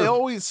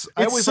 It's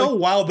so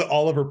wild that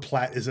Oliver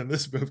Platt is in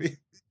this movie.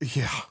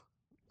 Yeah.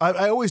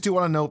 I always do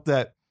want to note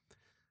that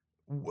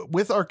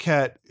with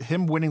Arquette,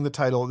 him winning the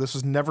title, this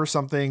was never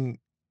something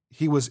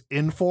he was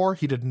in for.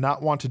 He did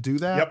not want to do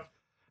that.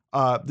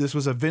 Yep. This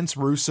was a Vince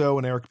Russo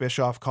and Eric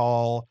Bischoff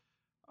call.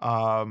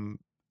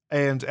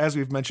 And as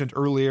we've mentioned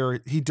earlier,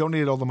 he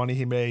donated all the money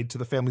he made to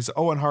the families of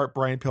Owen Hart,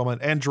 Brian Pillman,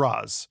 and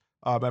Droz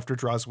after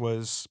Droz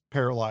was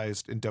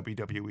paralyzed in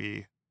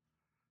WWE.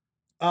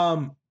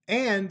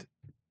 And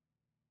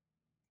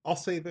I'll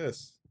say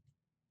this.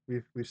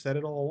 We've said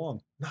it all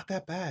along. Not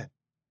that bad.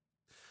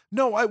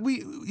 No,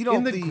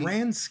 in the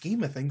grand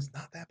scheme of things,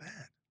 not that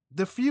bad.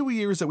 The few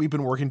years that we've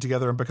been working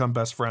together and become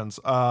best friends,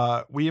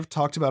 we have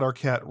talked about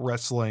Arquette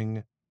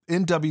wrestling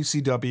in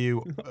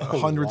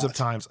WCW hundreds of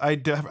times. I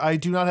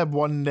do not have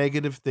one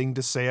negative thing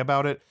to say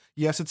about it.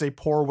 Yes, it's a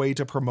poor way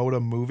to promote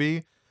a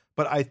movie,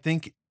 but I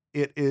think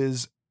it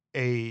is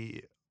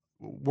a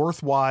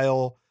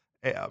worthwhile,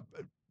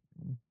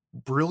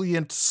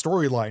 brilliant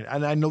storyline.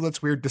 And I know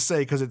that's weird to say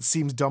because it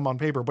seems dumb on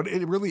paper, but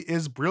it really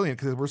is brilliant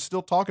because we're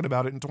still talking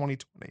about it in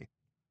 2020.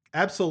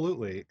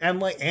 Absolutely.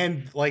 And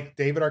like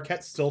David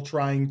Arquette's still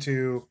trying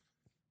to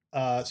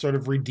sort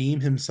of redeem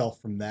himself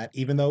from that,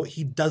 even though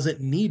he doesn't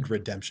need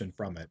redemption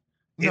from it.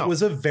 No. It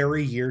was a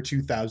very year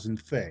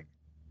 2000 thing.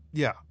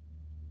 Yeah.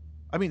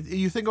 I mean,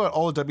 you think about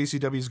all of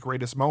WCW's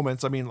greatest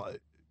moments. I mean,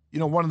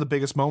 one of the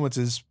biggest moments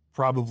is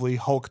probably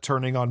Hulk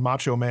turning on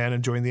Macho Man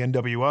and joining the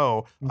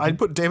NWO. Mm-hmm. I'd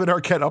put David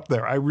Arquette up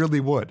there. I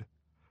really would.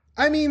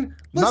 I mean,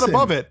 listen, not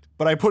above it,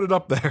 but I put it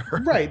up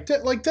there. Right.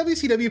 Like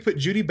WCW put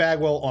Judy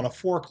Bagwell on a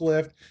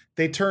forklift.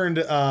 They turned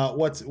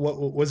what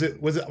was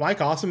it Mike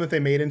Awesome that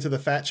they made into the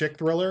Fat Chick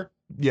Thriller?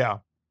 Yeah.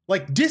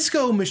 Like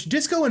Disco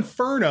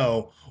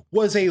Inferno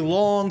was a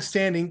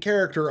long-standing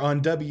character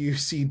on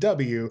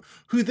WCW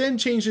who then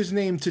changed his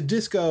name to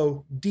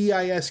Disco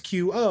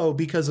DISQO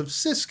because of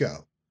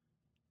Cisco.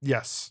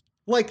 Yes.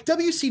 Like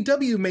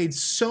WCW made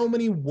so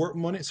many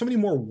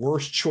more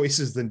worse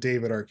choices than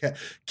David Arquette.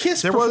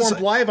 Kiss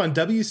performed live on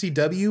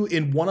WCW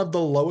in one of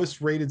the lowest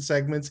rated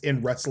segments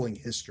in wrestling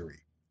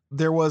history.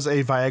 There was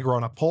a Viagra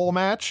on a pole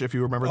match, if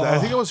you remember that. I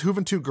think it was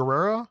Juventud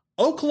Guerrera.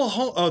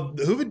 Oklahoma.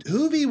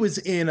 Hoovy was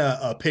in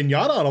a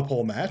Pinata on a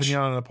pole match.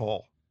 Pinata on a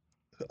pole.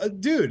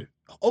 Dude,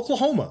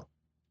 Oklahoma.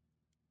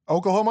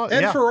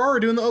 Ed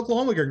Ferrara doing the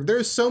Oklahoma character.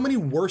 There's so many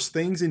worse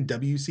things in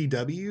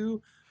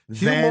WCW.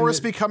 Hugh Morris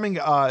becoming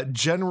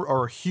General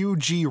or Hugh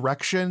G.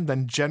 Rection,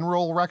 then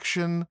General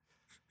Rection.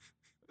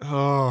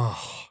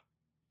 Oh,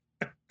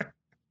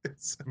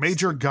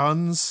 Major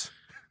Guns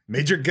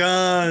with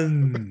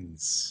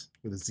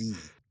a Z.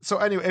 So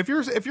anyway, if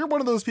you're one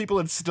of those people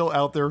that's still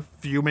out there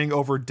fuming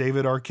over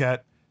David Arquette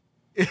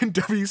in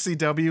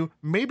WCW,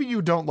 maybe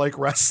you don't like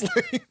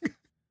wrestling.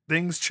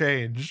 things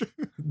change.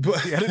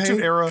 But The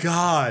Attitude Era.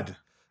 God.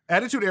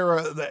 Attitude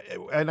Era,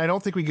 and I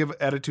don't think we give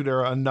Attitude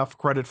Era enough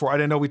credit for.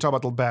 I know we talk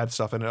about the bad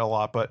stuff in it a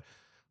lot, but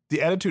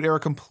the Attitude Era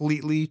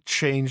completely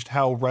changed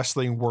how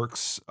wrestling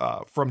works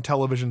from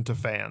television to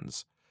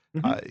fans.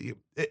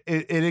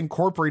 It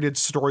incorporated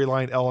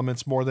storyline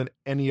elements more than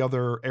any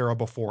other era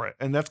before it,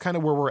 and that's kind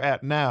of where we're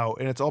at now,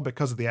 and it's all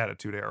because of the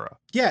Attitude Era.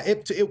 Yeah,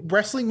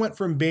 wrestling went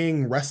from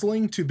being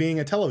wrestling to being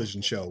a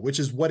television show, which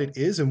is what it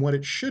is and what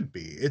it should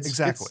be.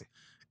 Exactly.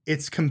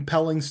 It's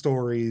compelling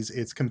stories,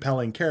 it's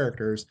compelling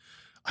characters.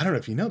 I don't know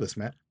if you know this,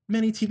 Matt.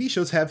 Many TV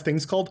shows have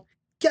things called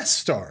guest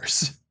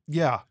stars.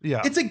 Yeah.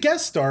 It's a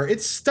guest star,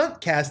 it's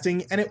stunt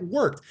casting, and it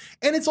worked.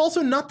 And it's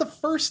also not the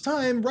first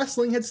time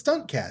wrestling had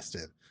stunt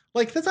casted.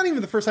 Like, that's not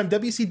even the first time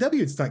WCW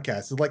had stunt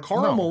casted. Like,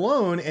 Karl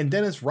Malone and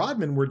Dennis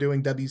Rodman were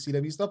doing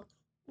WCW stuff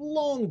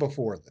long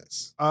before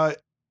this.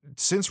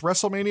 Since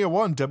WrestleMania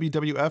 1,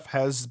 WWF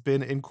has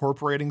been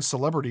incorporating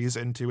celebrities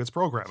into its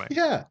programming.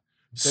 Yeah.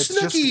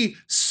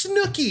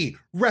 Snooki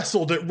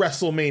wrestled at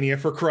WrestleMania,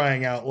 for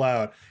crying out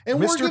loud. And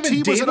Mr.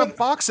 T was in a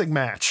boxing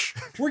match.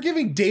 We're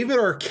giving David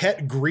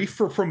Arquette grief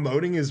for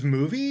promoting his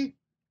movie,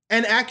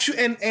 and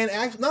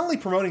not only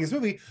promoting his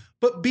movie,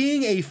 but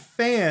being a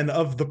fan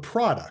of the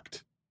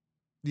product.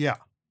 Yeah.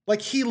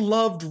 Like, he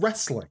loved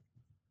wrestling.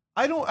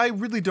 I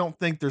really don't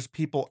think there's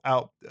people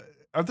out.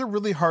 Are there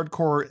really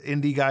hardcore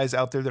indie guys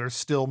out there that are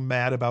still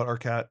mad about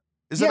Arquette?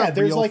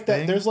 There's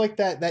like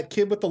that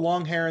kid with the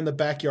long hair in the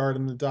backyard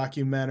in the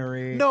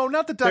documentary. No,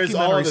 not the documentary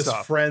There's all of his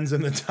stuff. friends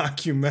in the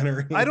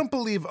documentary. I don't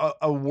believe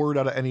a word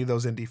out of any of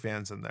those indie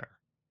fans in there.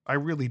 I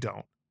really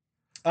don't.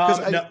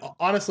 No,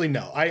 honestly,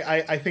 no.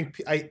 I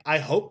think I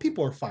hope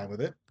people are fine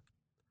with it.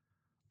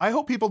 I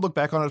hope people look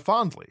back on it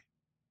fondly.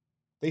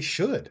 They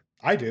should.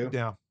 I do.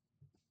 Yeah.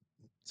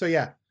 So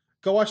yeah,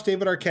 go watch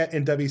David Arquette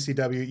in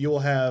WCW. You will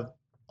have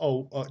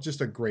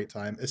just a great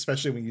time,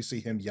 especially when you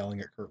see him yelling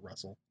at Kurt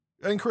Russell.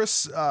 And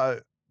Chris,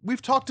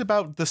 we've talked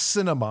about the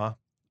cinema.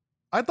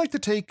 I'd like to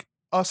take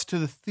us to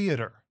the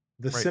theater.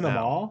 The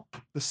cinema?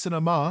 The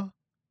cinema.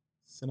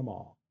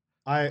 Cinema.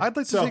 I'd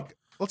like to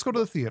let's go to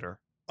the theater.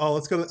 Oh,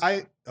 let's go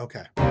to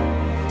okay.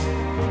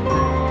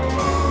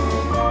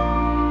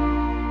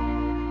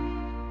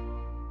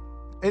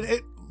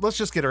 Let's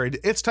just get ready.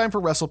 It's time for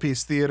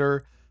WrestlePiece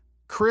Theater.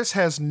 Chris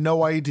has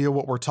no idea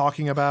what we're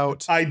talking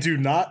about. I do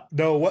not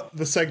know what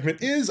the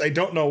segment is. I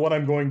don't know what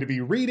I'm going to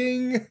be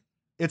reading.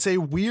 It's a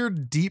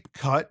weird deep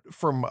cut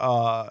from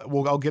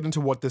I'll get into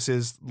what this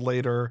is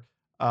later.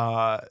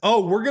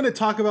 We're going to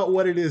talk about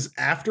what it is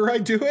after I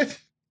do it?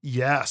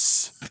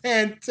 Yes.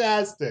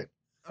 Fantastic.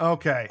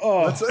 Okay.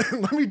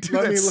 Let me do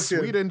that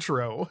sweet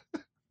intro.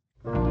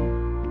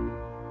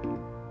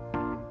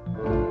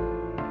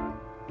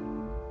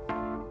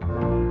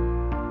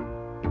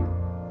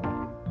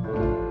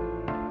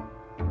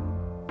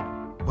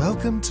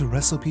 Welcome to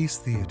WrestlePiece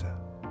Theater,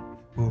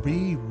 where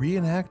we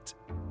reenact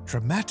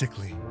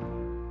dramatically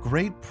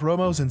great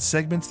promos and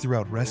segments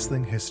throughout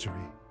wrestling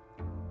history.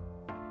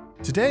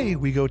 Today,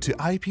 we go to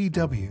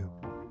IPW,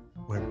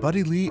 where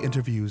Buddy Lee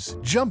interviews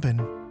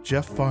Jumpin'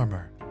 Jeff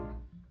Farmer.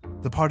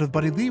 The part of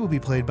Buddy Lee will be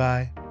played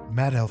by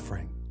Matt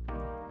Elfring.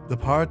 The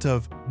part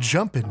of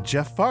Jumpin'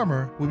 Jeff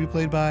Farmer will be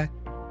played by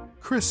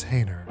Chris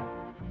Hayner.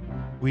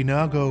 We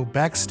now go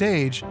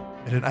backstage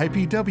at an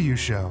IPW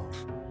show.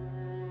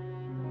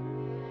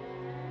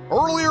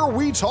 Earlier,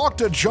 we talked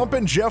to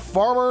Jumpin' Jeff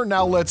Farmer.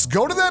 Now let's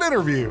go to that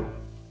interview.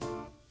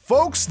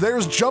 Folks,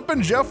 there's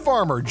Jumpin' Jeff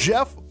Farmer.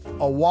 Jeff,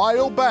 a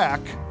while back,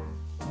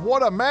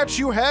 what a match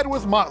you had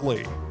with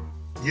Motley.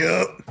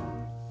 Yep.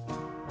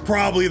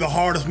 Probably the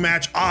hardest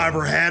match I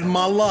ever had in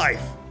my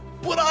life.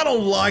 But I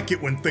don't like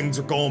it when things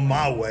are going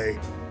my way.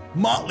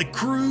 Motley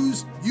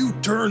Cruz, you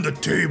turned the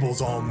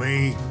tables on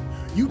me.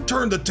 You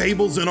turned the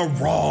tables in a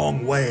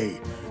wrong way.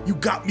 You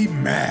got me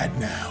mad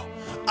now.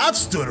 I've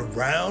stood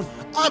around.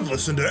 I've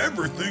listened to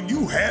everything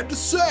you had to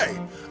say.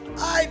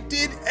 I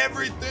did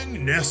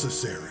everything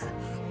necessary.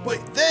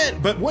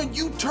 But when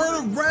you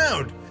turn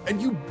around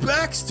and you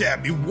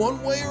backstab me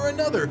one way or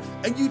another,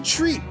 and you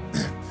cheat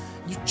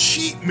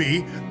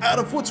me out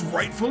of what's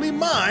rightfully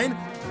mine,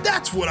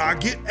 that's when I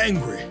get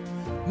angry.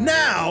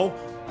 Now,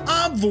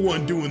 I'm the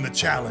one doing the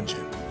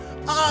challenging.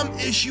 I'm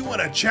issuing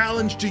a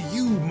challenge to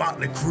you,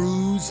 Motley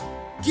Cruz.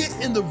 Get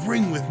in the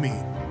ring with me.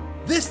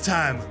 This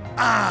time,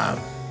 I'm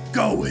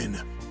going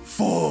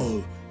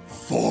full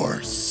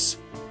force.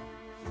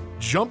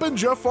 Jumpin'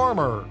 Jeff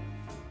Farmer.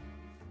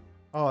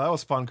 Oh, that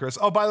was fun, Chris.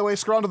 Oh, by the way,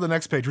 scroll on to the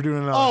next page. We're doing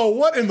another. Oh,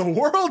 what in the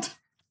world?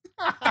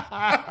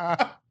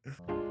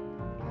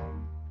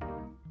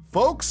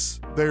 Folks,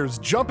 there's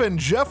Jumpin'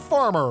 Jeff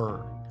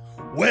Farmer.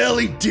 Well,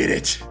 he did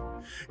it.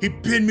 He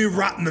pinned me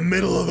right in the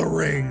middle of the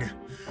ring.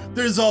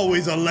 There's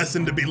always a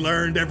lesson to be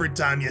learned every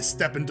time you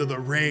step into the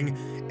ring,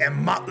 and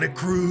Motley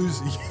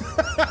Cruz.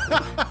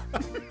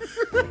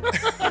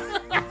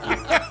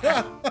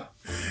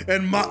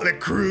 And Motley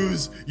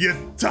Cruz,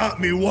 you taught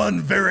me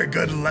one very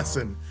good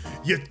lesson.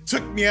 You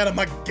took me out of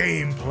my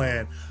game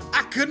plan.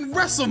 I couldn't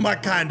wrestle my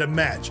kind of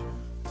match.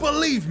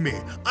 Believe me,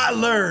 I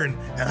learn,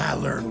 and I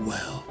learn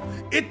well.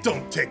 It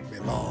don't take me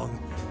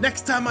long.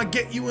 Next time I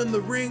get you in the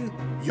ring,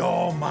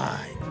 you're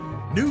mine.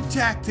 New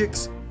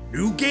tactics,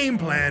 new game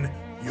plan,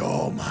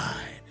 you're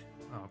mine.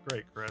 Oh,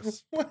 great,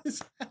 Chris. What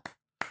is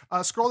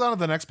that? Scroll down to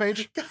the next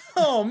page.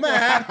 Oh,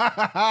 man.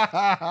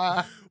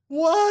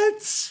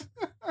 What?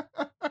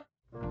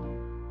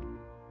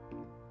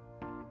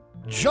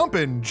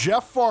 Jumpin'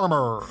 Jeff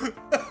Farmer.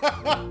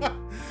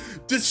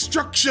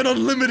 Destruction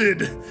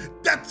Unlimited.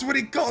 That's what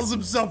he calls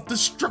himself,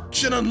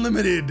 Destruction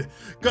Unlimited.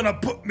 Gonna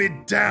put me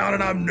down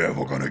and I'm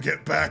never gonna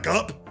get back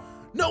up.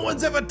 No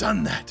one's ever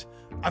done that.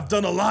 I've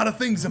done a lot of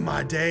things in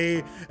my day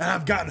and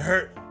I've gotten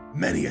hurt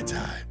many a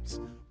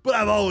times, but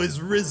I've always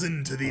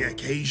risen to the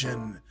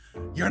occasion.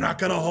 You're not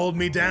gonna hold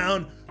me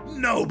down.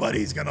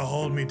 Nobody's gonna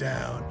hold me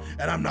down,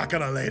 and I'm not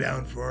gonna lay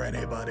down for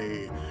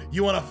anybody.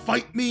 You wanna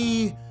fight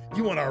me?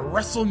 You wanna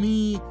wrestle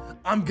me?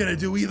 I'm gonna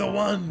do either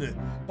one,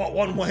 but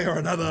one way or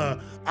another,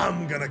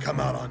 I'm gonna come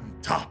out on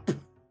top.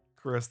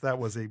 Chris, that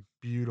was a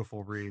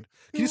beautiful read.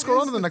 Can you scroll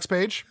on to the next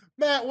page?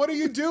 Matt, what are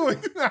you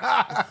doing?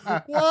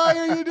 Why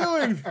are you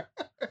doing?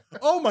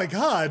 Oh my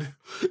God.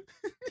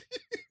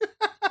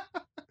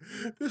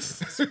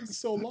 This is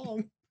so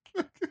long.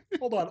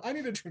 Hold on, I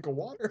need a drink of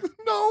water.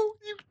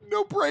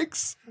 No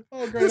breaks.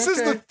 Oh, great. This is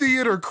the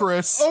theater,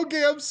 Chris.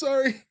 Okay, I'm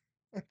sorry.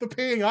 The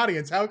paying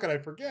audience, how could I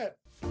forget?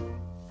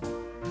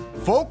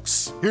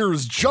 Folks,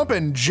 here's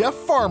Jumpin' Jeff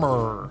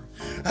Farmer.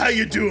 How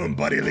you doing,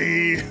 Buddy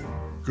Lee?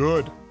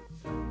 Good.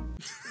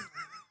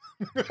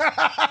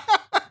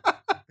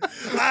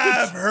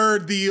 I've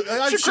heard the.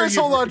 Chris,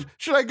 hold on.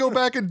 Should I go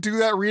back and do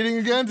that reading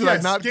again? Did I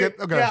not get?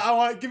 Okay. Yeah, I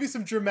want to give you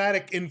some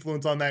dramatic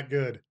influence on that.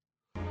 Good.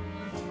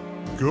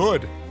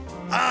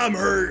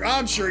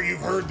 I'm sure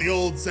you've heard the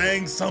old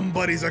saying,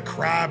 somebody's a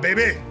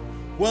crybaby.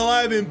 Well,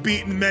 I've been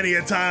beaten many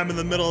a time in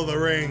the middle of the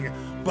ring,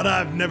 but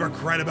I've never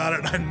cried about it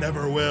and I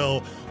never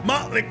will.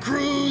 Motley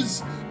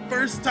Cruz,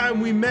 first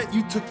time we met,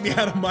 you took me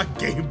out of my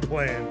game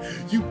plan.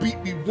 You beat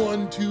me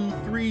 1, 2,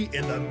 3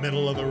 in the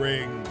middle of the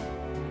ring.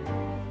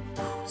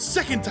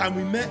 Second time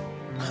we met,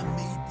 I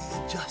made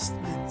the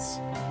adjustments.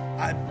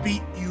 I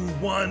beat you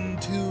 1,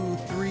 2,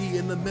 3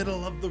 in the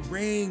middle of the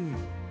ring.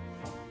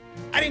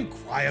 I didn't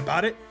cry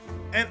about it,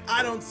 and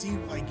I don't see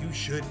why you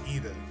should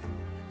either.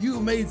 You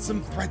made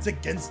some threats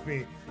against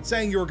me,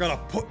 saying you were gonna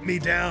put me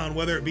down,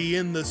 whether it be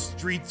in the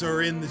streets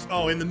or in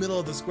the middle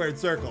of the squared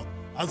circle.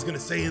 I was gonna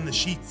say in the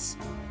sheets.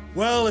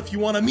 Well, if you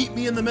wanna meet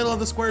me in the middle of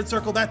the squared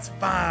circle, that's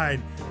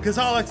fine, because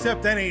I'll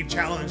accept any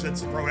challenge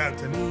that's thrown out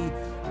to me.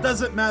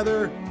 Doesn't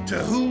matter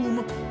to whom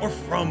or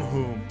from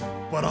whom,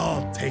 but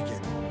I'll take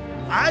it.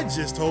 I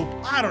just hope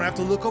I don't have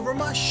to look over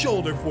my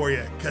shoulder for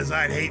you, because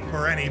I'd hate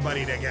for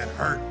anybody to get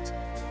hurt.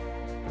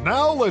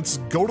 Now let's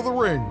go to the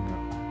ring.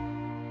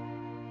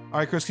 All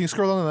right, Chris, can you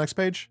scroll down to the next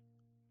page?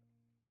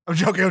 I'm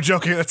joking.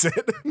 That's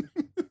it.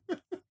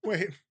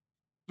 Wait.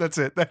 That's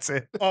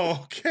it.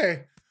 Oh,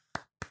 okay.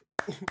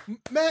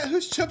 Matt,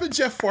 who's Jumpin'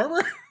 Jeff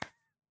Farmer?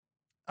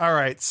 All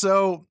right,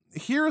 so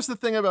here's the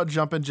thing about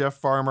Jumpin' Jeff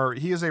Farmer.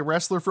 He is a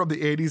wrestler from the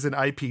 80s in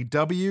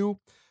IPW.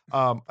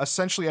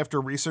 Essentially, after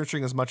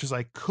researching as much as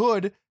I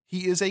could,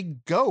 he is a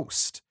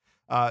ghost.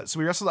 So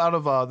he wrestled out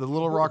of the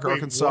Little Rock,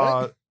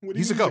 Arkansas. What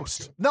He's a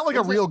ghost. Not like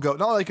a real ghost.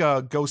 Not like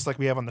a ghost like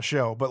we have on the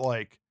show, but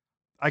like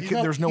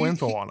there's no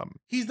info on him.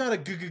 He's not a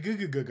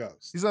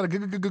ghost. He's not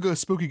a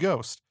spooky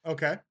ghost.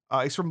 Okay.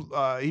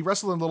 He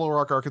wrestled in Little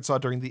Rock, Arkansas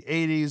during the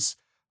 80s.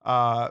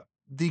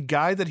 The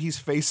guy that he's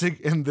facing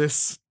in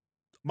this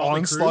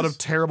onslaught of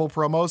terrible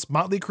promos,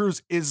 Motley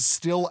Cruz, is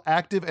still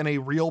active and a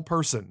real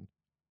person.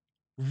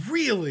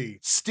 Really?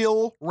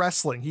 Still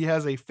wrestling. He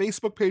has a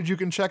Facebook page you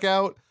can check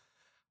out.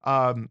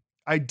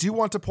 I do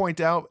want to point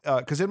out,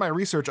 because in my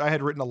research, I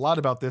had written a lot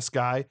about this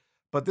guy,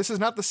 but this is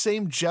not the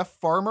same Jeff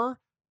Farmer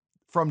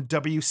from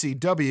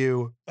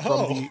WCW,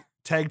 from the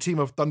tag team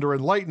of Thunder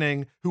and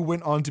Lightning, who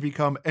went on to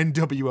become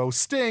NWO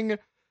Sting.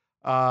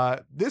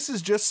 This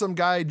is just some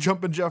guy,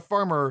 Jumpin' Jeff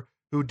Farmer,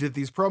 who did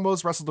these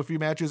promos, wrestled a few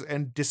matches,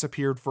 and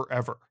disappeared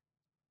forever.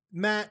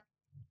 Matt,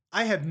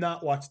 I have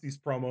not watched these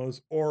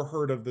promos or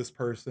heard of this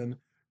person.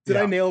 Did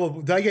I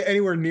get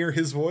anywhere near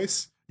his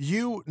voice?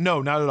 No,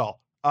 not at all.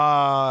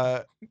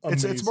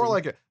 It's more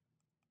like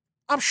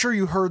I'm sure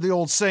you heard the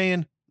old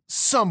saying,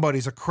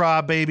 somebody's a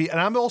crybaby, and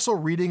I'm also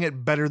reading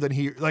it better than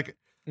he, like,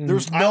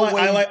 there's no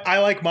way. I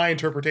like my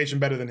interpretation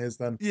better than his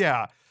then.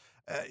 Yeah.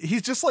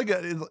 He's just like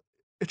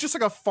it's just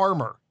like a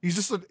farmer.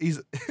 He's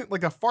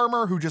like a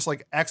farmer who just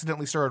like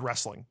accidentally started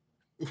wrestling.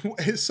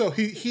 So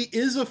he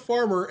is a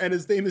farmer and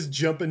his name is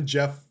Jumpin'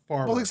 Jeff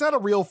Farmer. Well, he's not a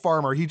real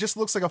farmer. He just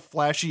looks like a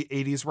flashy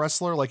 80s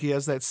wrestler. Like he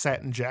has that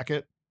satin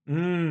jacket.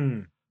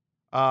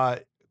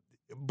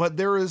 But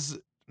there is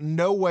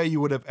no way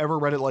you would have ever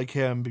read it like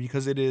him,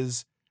 because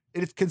it's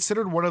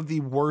considered one of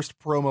the worst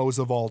promos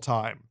of all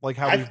time. Like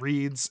how he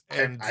reads,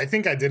 and I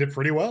think I did it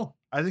pretty well.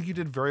 I think you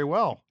did very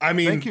well. I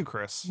mean, thank you,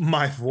 Chris.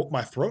 My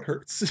throat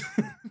hurts.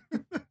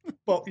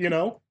 Well,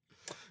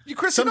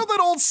 Chris, you know that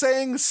old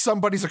saying,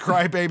 somebody's a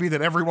crybaby,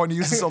 that everyone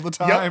uses all the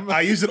time? Yep,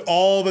 I use it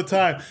all the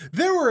time.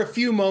 There were a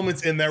few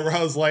moments in there where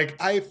I was like,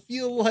 I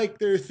feel like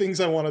there are things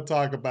I want to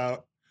talk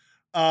about.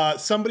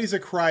 Somebody's a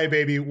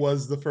crybaby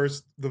was the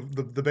first,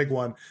 the big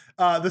one.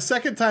 The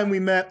second time we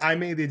met, I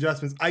made the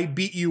adjustments. I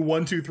beat you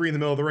 1, 2, 3 in the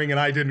middle of the ring, and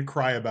I didn't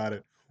cry about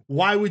it.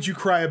 Why would you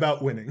cry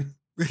about winning?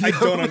 I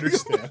don't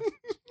understand.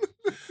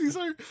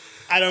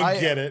 I don't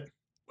get it.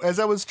 As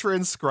I was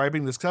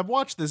transcribing this, because I've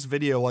watched this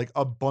video like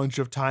a bunch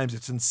of times,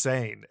 it's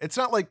insane. It's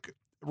not like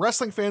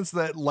wrestling fans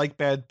that like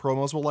bad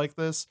promos will like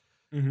this.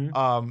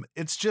 Mm-hmm.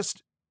 It's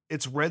just,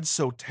 it's read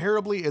so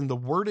terribly, and the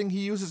wording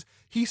he uses,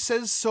 he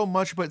says so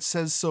much but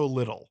says so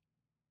little.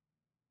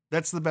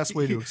 That's the best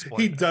way to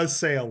explain it. He does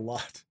say a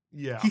lot.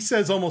 Yeah. He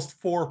says almost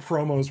 4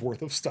 promos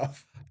worth of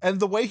stuff. And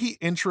the way he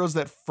intros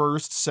that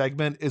first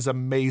segment is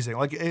amazing.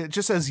 Like, it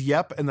just says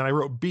yep, and then I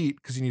wrote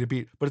beat because you need a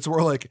beat, but it's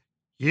more like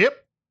yep.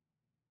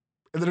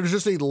 And then there's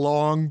just a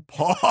long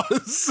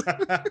pause.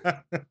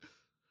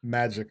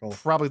 Magical.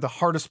 Probably the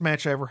hardest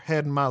match I ever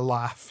had in my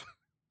life.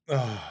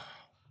 Oh,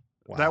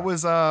 wow. That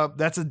was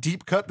that's a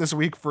deep cut this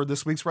week for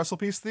this week's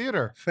WrestlePiece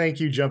Theater. Thank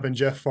you, Jumpin'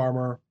 Jeff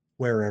Farmer,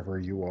 wherever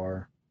you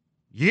are.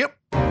 Yep.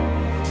 All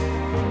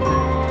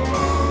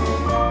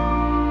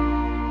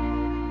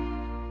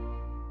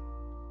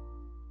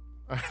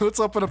right, let's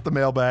open up the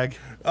mailbag.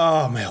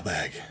 Oh,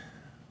 mailbag.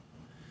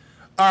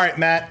 All right,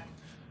 Matt.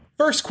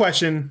 First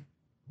question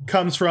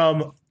comes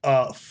from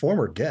a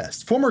former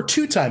guest, former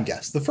 2-time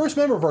guest, the first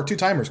member of our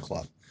 2-timers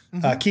club,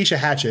 Keisha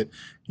Hatchett.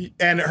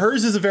 And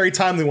hers is a very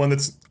timely one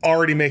that's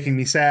already making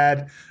me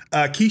sad.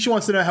 Keisha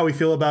wants to know how we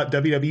feel about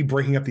WWE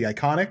breaking up the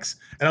Iconics.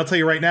 And I'll tell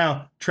you right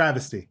now,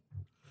 travesty.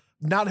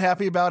 Not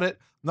happy about it.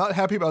 Not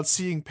happy about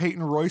seeing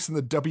Peyton Royce in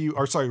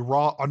the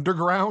Raw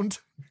Underground.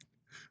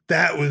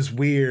 That was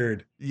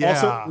weird. Yeah.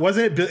 Also,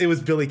 wasn't it? It was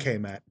Billy Kay,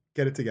 Matt.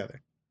 Get it together.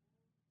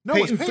 No,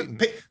 it was Peyton.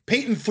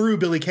 Peyton threw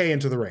Billy Kay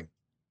into the ring.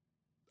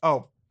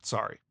 Oh,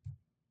 sorry.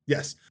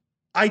 Yes.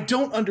 I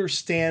don't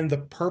understand the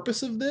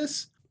purpose of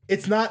this.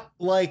 It's not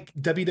like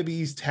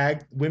WWE's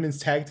women's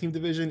tag team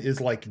division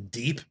is like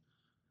deep.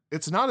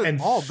 It's not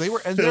at all. They were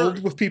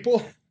filled with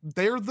people.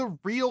 They're the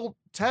real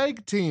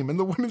tag team in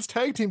the women's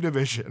tag team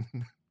division.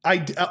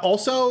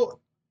 Also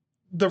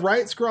the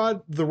Riot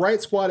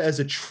Squad as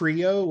a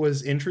trio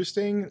was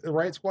interesting. The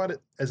Riot Squad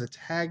as a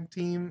tag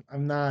team,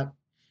 Squad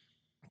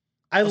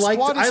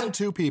isn't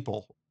 2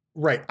 people.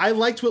 Right. I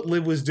liked what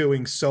Liv was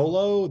doing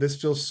solo. This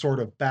feels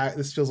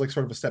like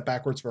sort of a step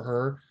backwards for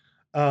her.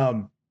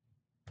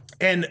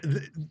 And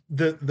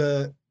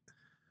the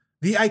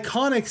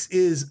Iconics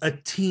is a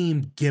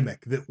team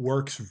gimmick that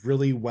works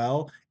really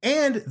well,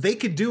 and they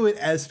could do it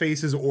as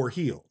faces or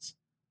heels.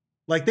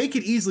 Like, they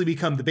could easily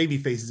become the baby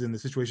faces in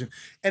this situation.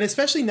 And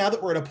especially now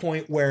that we're at a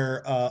point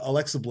where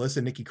Alexa Bliss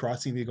and Nikki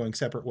Cross seem to be going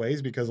separate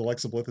ways because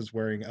Alexa Bliss is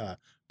wearing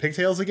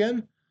pigtails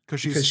again.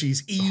 Because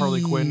she's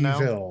Harley Quinn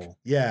now.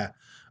 Yeah.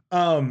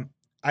 I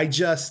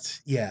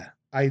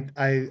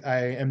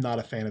am not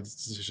a fan of this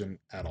decision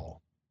at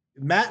all.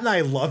 Matt and I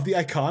love the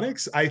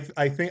Iconics. I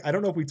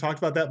don't know if we talked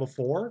about that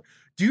before.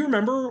 Do you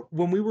remember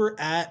when we were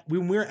at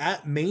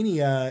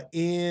Mania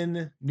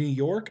in New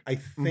York? I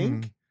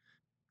think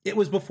it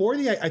was before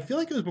I feel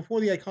like it was before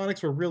the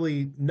Iconics were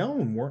really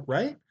known,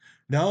 right?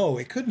 No,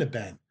 it couldn't have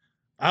been.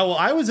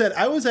 I was at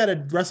a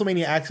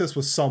WrestleMania Access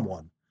with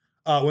someone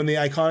when the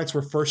Iconics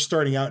were first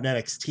starting out in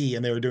NXT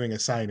and they were doing a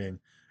signing.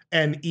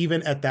 And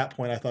even at that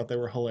point, I thought they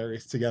were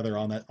hilarious together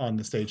on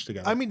the stage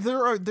together. I mean,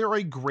 they're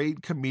a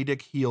great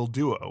comedic heel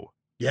duo.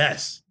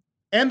 Yes.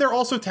 And they're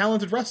also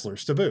talented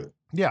wrestlers to boot.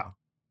 Yeah.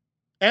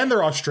 And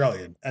they're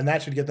Australian. And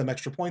that should get them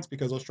extra points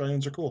because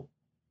Australians are cool.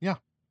 Yeah.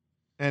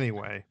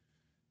 Anyway.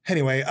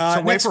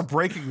 So way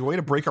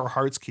to break our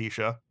hearts,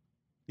 Keisha.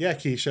 Yeah,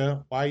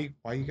 Keisha. Why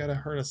you gotta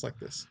hurt us like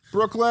this?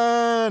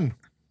 Brooklyn.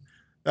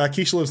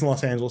 Keisha lives in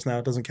Los Angeles now.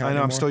 It doesn't count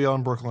anymore. I'm still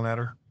yelling Brooklyn at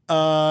her.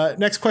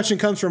 Next question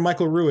comes from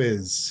Michael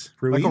Ruiz.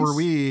 Michael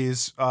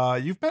Ruiz.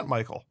 You've met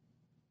Michael.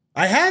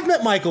 I have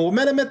met Michael. We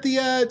met him at the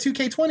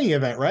 2K20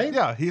 event, right?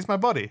 Yeah, he's my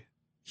buddy.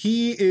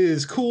 He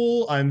is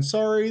cool. I'm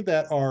sorry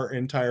that our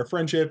entire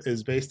friendship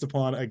is based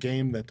upon a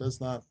game that does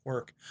not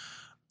work.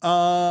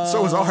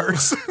 So is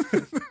ours.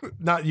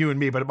 Not you and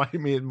me, but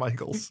me and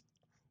Michael's.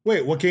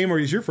 Wait, what game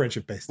is your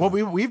friendship based on?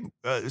 Well, we've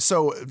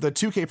so the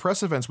 2K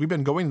press events, we've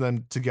been going to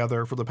them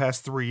together for the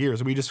past 3 years,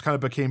 and we just kind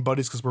of became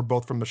buddies because we're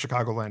both from the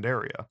Chicagoland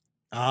area.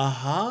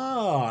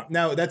 Aha.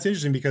 Now, that's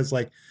interesting because,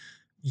 like,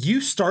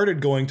 you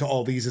started going to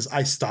all these as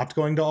I stopped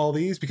going to all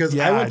these because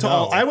I went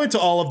to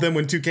all of them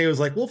when 2K was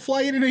like, we'll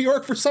fly you to New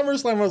York for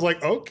SummerSlam. I was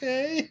like,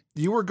 okay.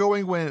 You were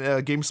going when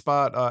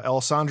GameSpot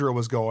Alessandro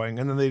was going,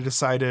 and then they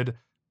decided,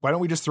 why don't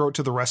we just throw it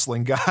to the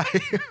wrestling guy?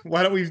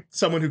 Why don't we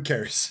someone who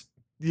cares?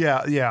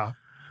 Yeah.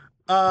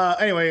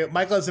 Anyway,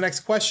 Michael has the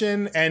next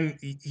question, and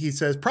he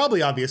says,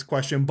 probably obvious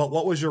question, but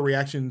what was your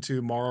reaction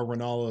to Mauro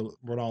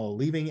Ranallo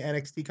leaving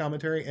NXT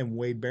commentary and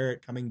Wade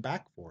Barrett coming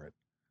back for it?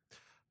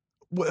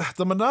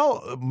 The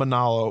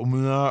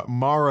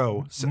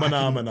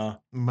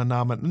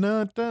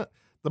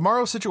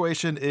Mauro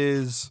situation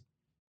is,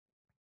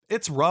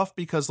 it's rough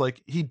because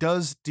like he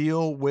does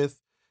deal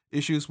with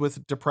issues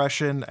with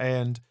depression,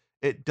 and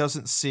it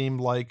doesn't seem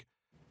like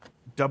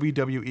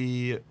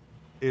WWE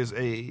is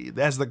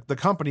the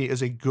company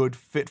is a good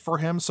fit for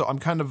him. So I'm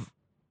kind of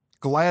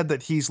glad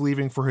that he's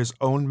leaving for his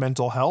own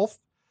mental health.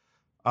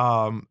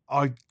 I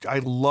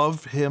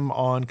love him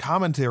on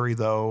commentary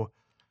though.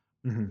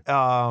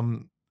 Mm-hmm.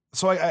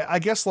 So I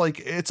guess like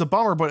it's a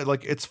bummer, but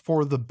like it's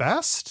for the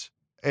best,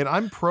 and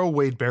I'm pro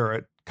Wade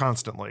Barrett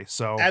constantly.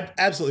 So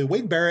absolutely.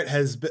 Wade Barrett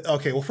has been,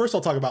 okay. Well, first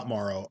I'll talk about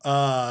Morrow.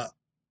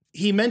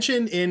 He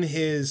mentioned in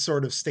his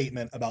sort of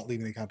statement about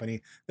leaving the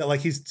company that like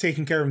he's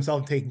taking care of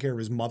himself and taking care of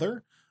his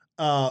mother,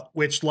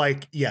 which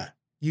like, yeah,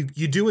 you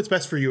do what's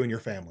best for you and your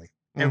family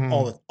and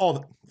all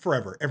the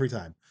forever, every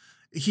time.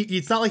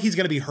 It's not like he's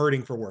going to be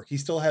hurting for work. He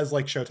still has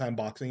like Showtime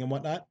Boxing and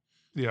whatnot.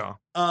 Yeah.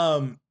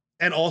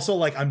 And also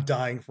like I'm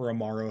dying for a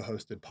Morrow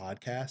hosted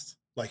podcast.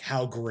 Like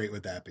how great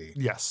would that be?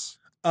 Yes.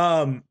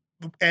 And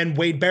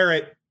Wade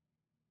Barrett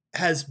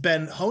has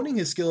been honing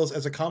his skills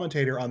as a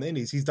commentator on the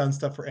indies. He's done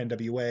stuff for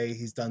NWA.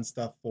 He's done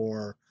stuff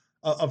for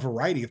a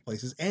variety of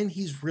places, and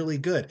he's really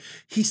good.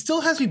 He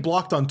still has me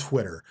blocked on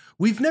Twitter.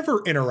 We've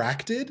never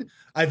interacted.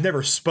 I've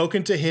never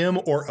spoken to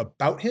him or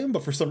about him,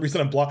 but for some reason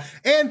I'm blocked.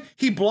 And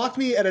he blocked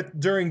me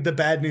during the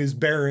Bad News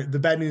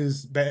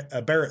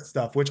Barrett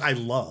stuff, which I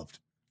loved.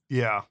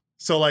 Yeah.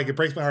 So like it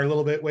breaks my heart a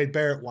little bit. Wade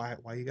Barrett, why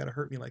you got to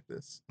hurt me like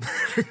this?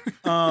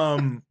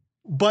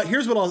 But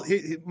here's what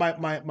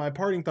my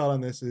parting thought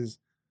on this is,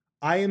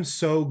 I am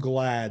so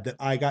glad that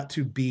I got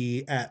to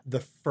be at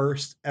the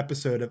first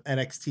episode of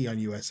NXT on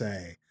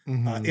USA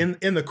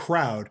in the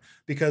crowd,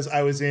 because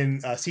I was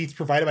in seats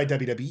provided by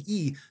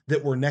WWE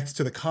that were next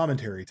to the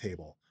commentary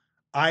table.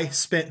 I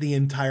spent the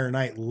entire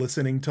night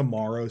listening to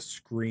Morrow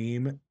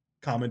scream,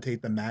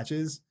 commentate the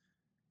matches,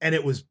 and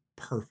it was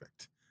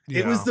perfect. Yeah.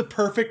 It was the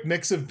perfect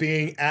mix of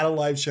being at a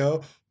live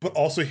show, but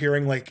also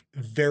hearing like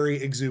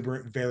very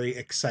exuberant, very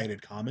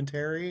excited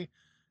commentary.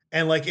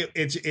 And like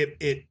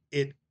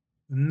it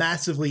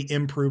massively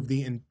improved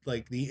the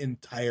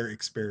entire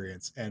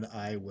experience, and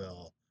I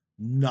will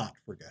not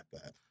forget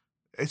that.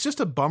 It's just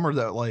a bummer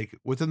that like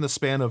within the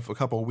span of a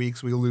couple of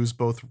weeks we lose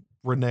both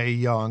Renee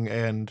Young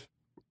and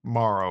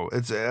Morrow.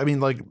 I mean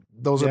like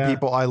those are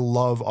people I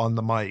love on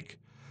the mic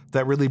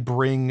that really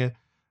bring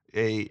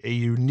a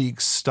unique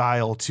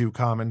style to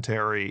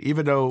commentary.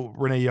 Even though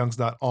Renee Young's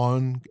not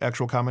on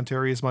actual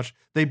commentary as much,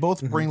 they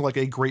both bring like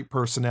a great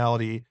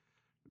personality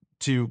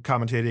to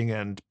commentating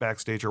and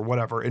backstage or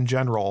whatever in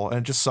general. And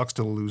it just sucks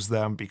to lose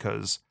them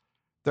because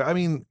I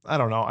mean, I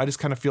don't know. I just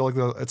kind of feel like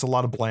it's a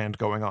lot of bland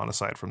going on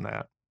aside from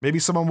that. Maybe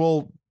someone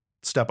will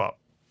step up.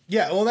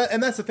 Yeah. Well,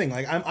 that's the thing.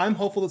 Like I'm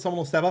hopeful that someone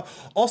will step up.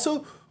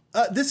 Also,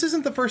 this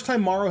isn't the first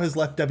time Morrow has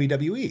left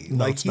WWE.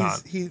 No, like it's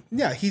not.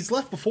 He's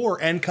left before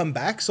and come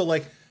back. So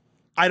like,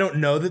 I don't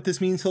know that this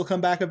means he'll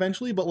come back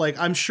eventually, but like,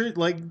 I'm sure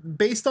like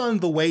based on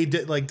the way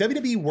like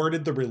WWE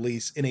worded the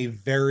release in a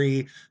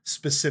very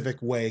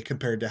specific way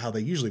compared to how they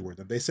usually word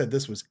them. They said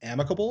this was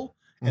amicable,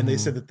 and they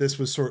said that this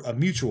was sort of a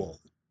mutual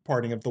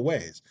parting of the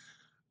ways.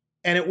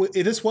 And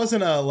this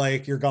wasn't a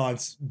like you're gone,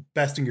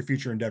 best in your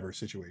future endeavor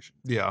situation.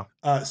 Yeah.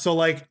 So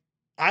like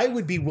I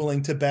would be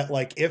willing to bet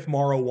like if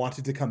Morrow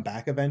wanted to come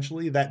back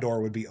eventually, that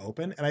door would be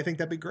open, and I think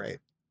that'd be great.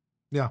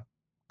 Yeah,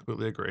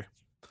 completely agree.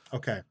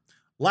 Okay.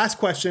 Last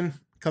question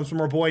comes from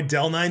our boy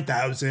Del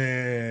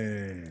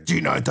 9000.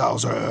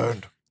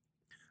 G9000.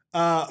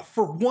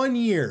 For 1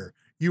 year,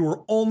 you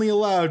were only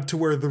allowed to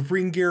wear the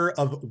ring gear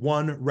of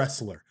one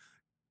wrestler.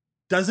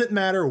 Doesn't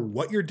matter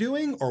what you're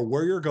doing or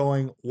where you're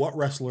going, what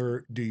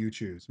wrestler do you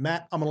choose?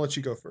 Matt, I'm going to let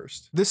you go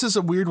first. This is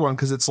a weird one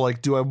because it's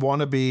like, do I want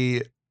to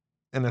be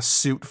in a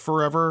suit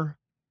forever,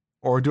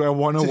 or do I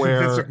want to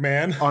wear Vince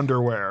McMahon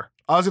underwear?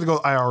 I was going to go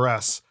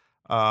IRS.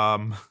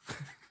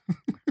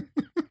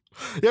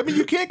 Yeah, I mean,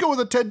 you can't go with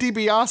a Ted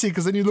DiBiase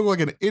because then you look like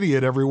an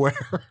idiot everywhere.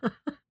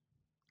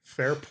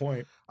 Fair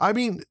point. I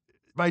mean,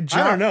 my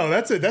job. I don't know.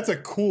 That's a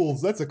cool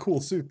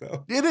suit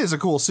though. It is a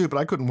cool suit, but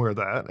I couldn't wear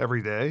that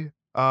every day.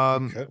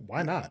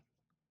 Why not?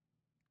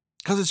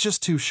 Because it's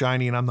just too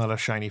shiny, and I'm not a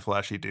shiny,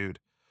 flashy dude.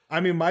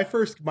 I mean, my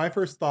first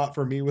thought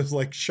for me was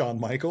like Shawn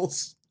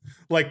Michaels,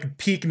 like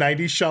peak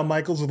 '90s Shawn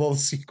Michaels with all the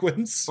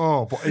sequins.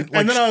 Oh, boy, like,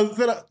 and then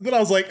I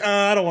was like,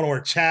 I don't want to wear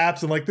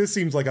chaps, and like this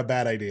seems like a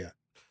bad idea.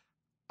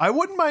 I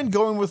wouldn't mind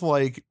going with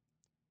like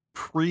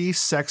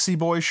pre-sexy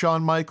boy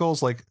Shawn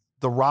Michaels, like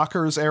the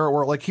Rockers era,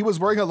 where like he was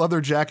wearing a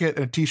leather jacket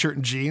and a t-shirt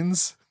and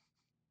jeans.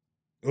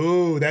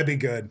 Ooh, that'd be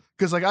good.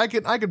 Because like I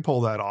can pull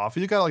that off.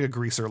 You got like a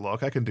greaser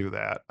look. I can do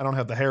that. I don't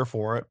have the hair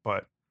for it,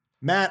 but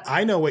Matt,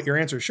 I know what your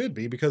answer should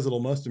be because it'll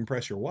most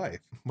impress your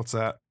wife. What's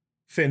that?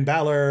 Finn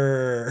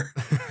Balor.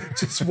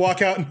 Just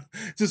walk out and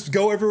just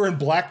go everywhere in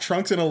black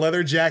trunks and a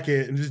leather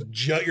jacket and just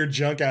jut your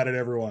junk out at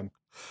everyone.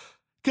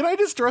 Can I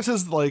just dress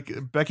as like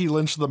Becky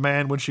Lynch the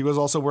Man when she was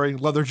also wearing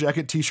leather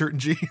jacket, t-shirt,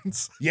 and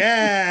jeans?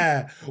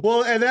 Yeah.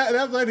 Well, and that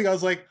was my thing. I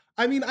was like,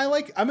 I mean,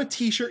 I'm a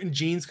t-shirt and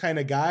jeans kind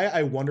of guy.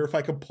 I wonder if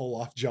I could pull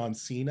off John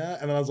Cena.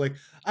 And then I was like,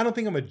 I don't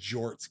think I'm a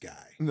jorts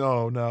guy.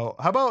 No.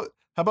 How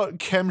about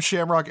Kem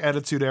Shamrock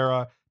Attitude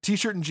Era,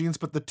 T-shirt and jeans,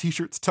 but the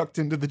T-shirt's tucked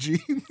into the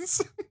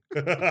jeans.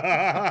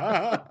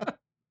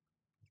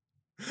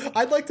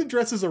 I'd like to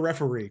dress as a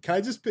referee.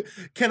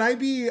 Can I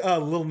be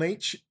Lil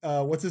Nate?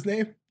 What's his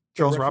name?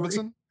 Charles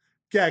Robinson?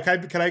 Yeah,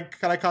 can I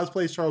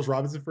cosplay as Charles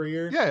Robinson for a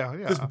year? Yeah.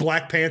 Just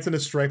black pants and a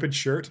striped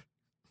shirt.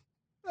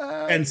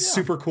 And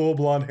super cool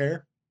blonde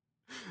hair.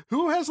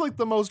 Who has like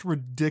the most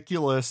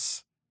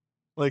ridiculous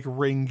like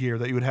ring gear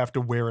that you would have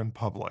to wear in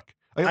public?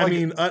 I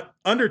mean,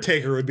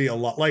 Undertaker would be a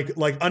lot.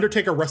 Like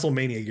Undertaker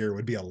WrestleMania gear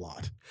would be a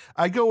lot.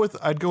 I'd go with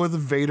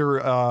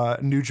Vader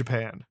New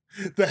Japan.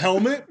 The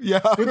helmet?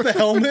 Yeah. With the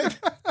helmet?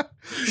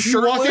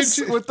 Shirtless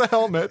with the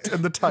helmet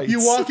and the tights.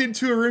 You walk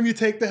into a room, you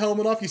take the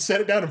helmet off, you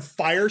set it down, and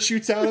fire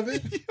shoots out of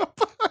it. Yep.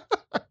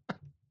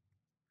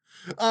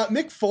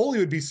 Mick Foley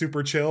would be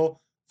super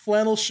chill.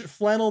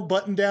 Flannel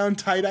button-down,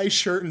 tie-dye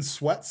shirt and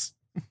sweats.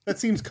 That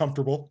seems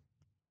comfortable.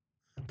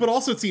 But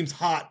also it seems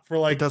hot for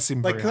like... It does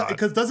seem very hot.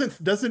 Because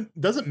doesn't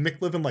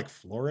Mick live in like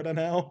Florida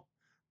now?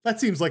 That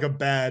seems like a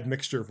bad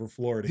mixture for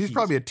Florida. He's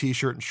probably a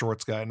t-shirt and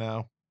shorts guy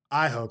now.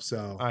 I hope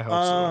so.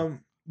 So.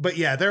 But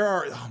yeah, there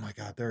are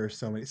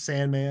so many.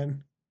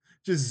 Sandman,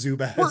 just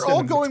Zubaz. We're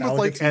all going with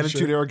like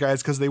Attitude Era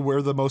guys because they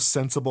wear the most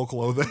sensible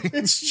clothing.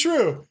 It's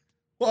true.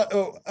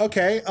 Well,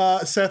 okay,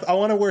 Seth, I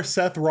want to wear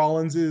Seth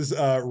Rollins's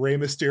Rey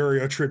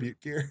Mysterio tribute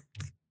gear.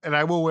 And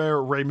I will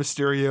wear Rey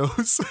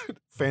Mysterio's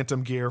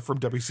Phantom gear from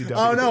WCW.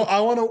 Oh no,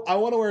 I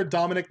want to wear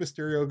Dominic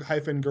Mysterio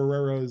 -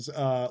 Guerrero's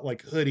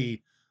like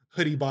hoodie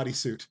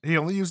bodysuit. He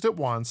only used it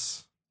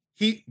once.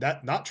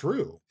 Not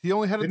true. He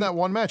only had it in that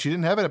one match. He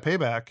didn't have it at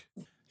Payback.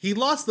 He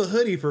lost the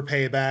hoodie for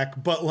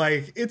Payback, but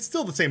like it's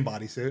still the same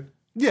bodysuit.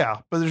 Yeah,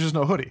 but there's just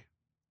no hoodie.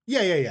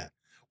 Yeah.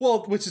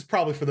 Well, which is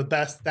probably for the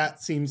best.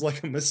 That seems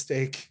like a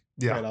mistake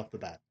right off the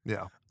bat.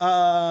 Yeah.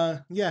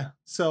 Yeah.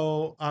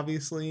 So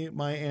obviously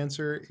my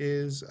answer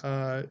is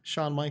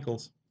Shawn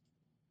Michaels.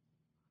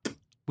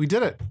 We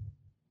did it.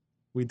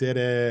 We did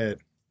it.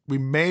 We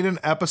made an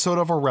episode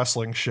of a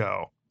wrestling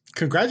show.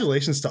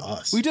 Congratulations to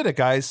us. We did it,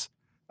 guys.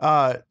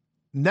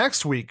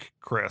 Next week,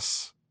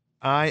 Chris,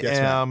 I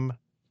am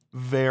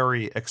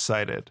very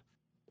excited.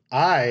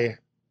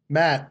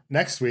 Matt,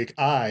 next week,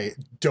 I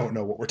don't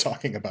know what we're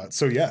talking about.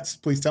 So yes,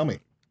 please tell me.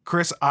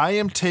 Chris, I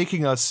am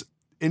taking us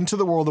into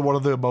the world of one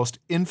of the most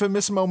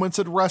infamous moments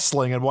in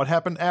wrestling and what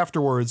happened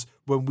afterwards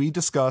when we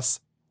discuss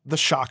the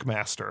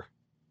Shockmaster.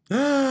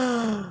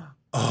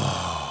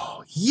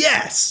 Oh,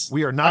 yes.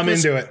 We are not I'm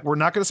into it. We're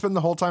not going to spend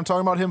the whole time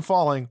talking about him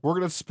falling. We're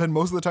going to spend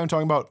most of the time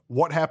talking about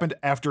what happened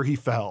after he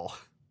fell.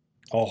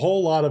 A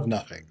whole lot of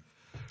nothing.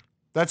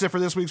 That's it for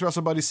this week's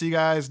Wrestle Buddies. See you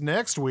guys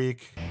next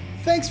week.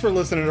 Thanks for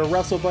listening to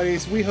Wrestle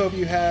Buddies. We hope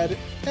you had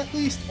at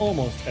least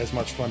almost as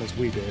much fun as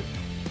we did.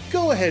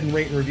 Go ahead and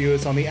rate and review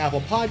us on the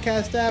Apple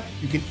Podcast app.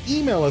 You can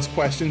email us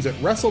questions at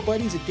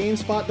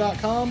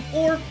WrestleBuddies@GameSpot.com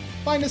or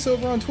find us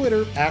over on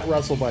Twitter at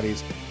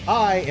WrestleBuddies.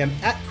 I am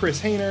at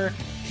Chris Hayner.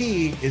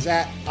 He is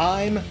at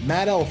I'm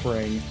Matt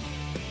Elfring.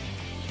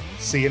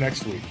 See you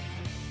next week.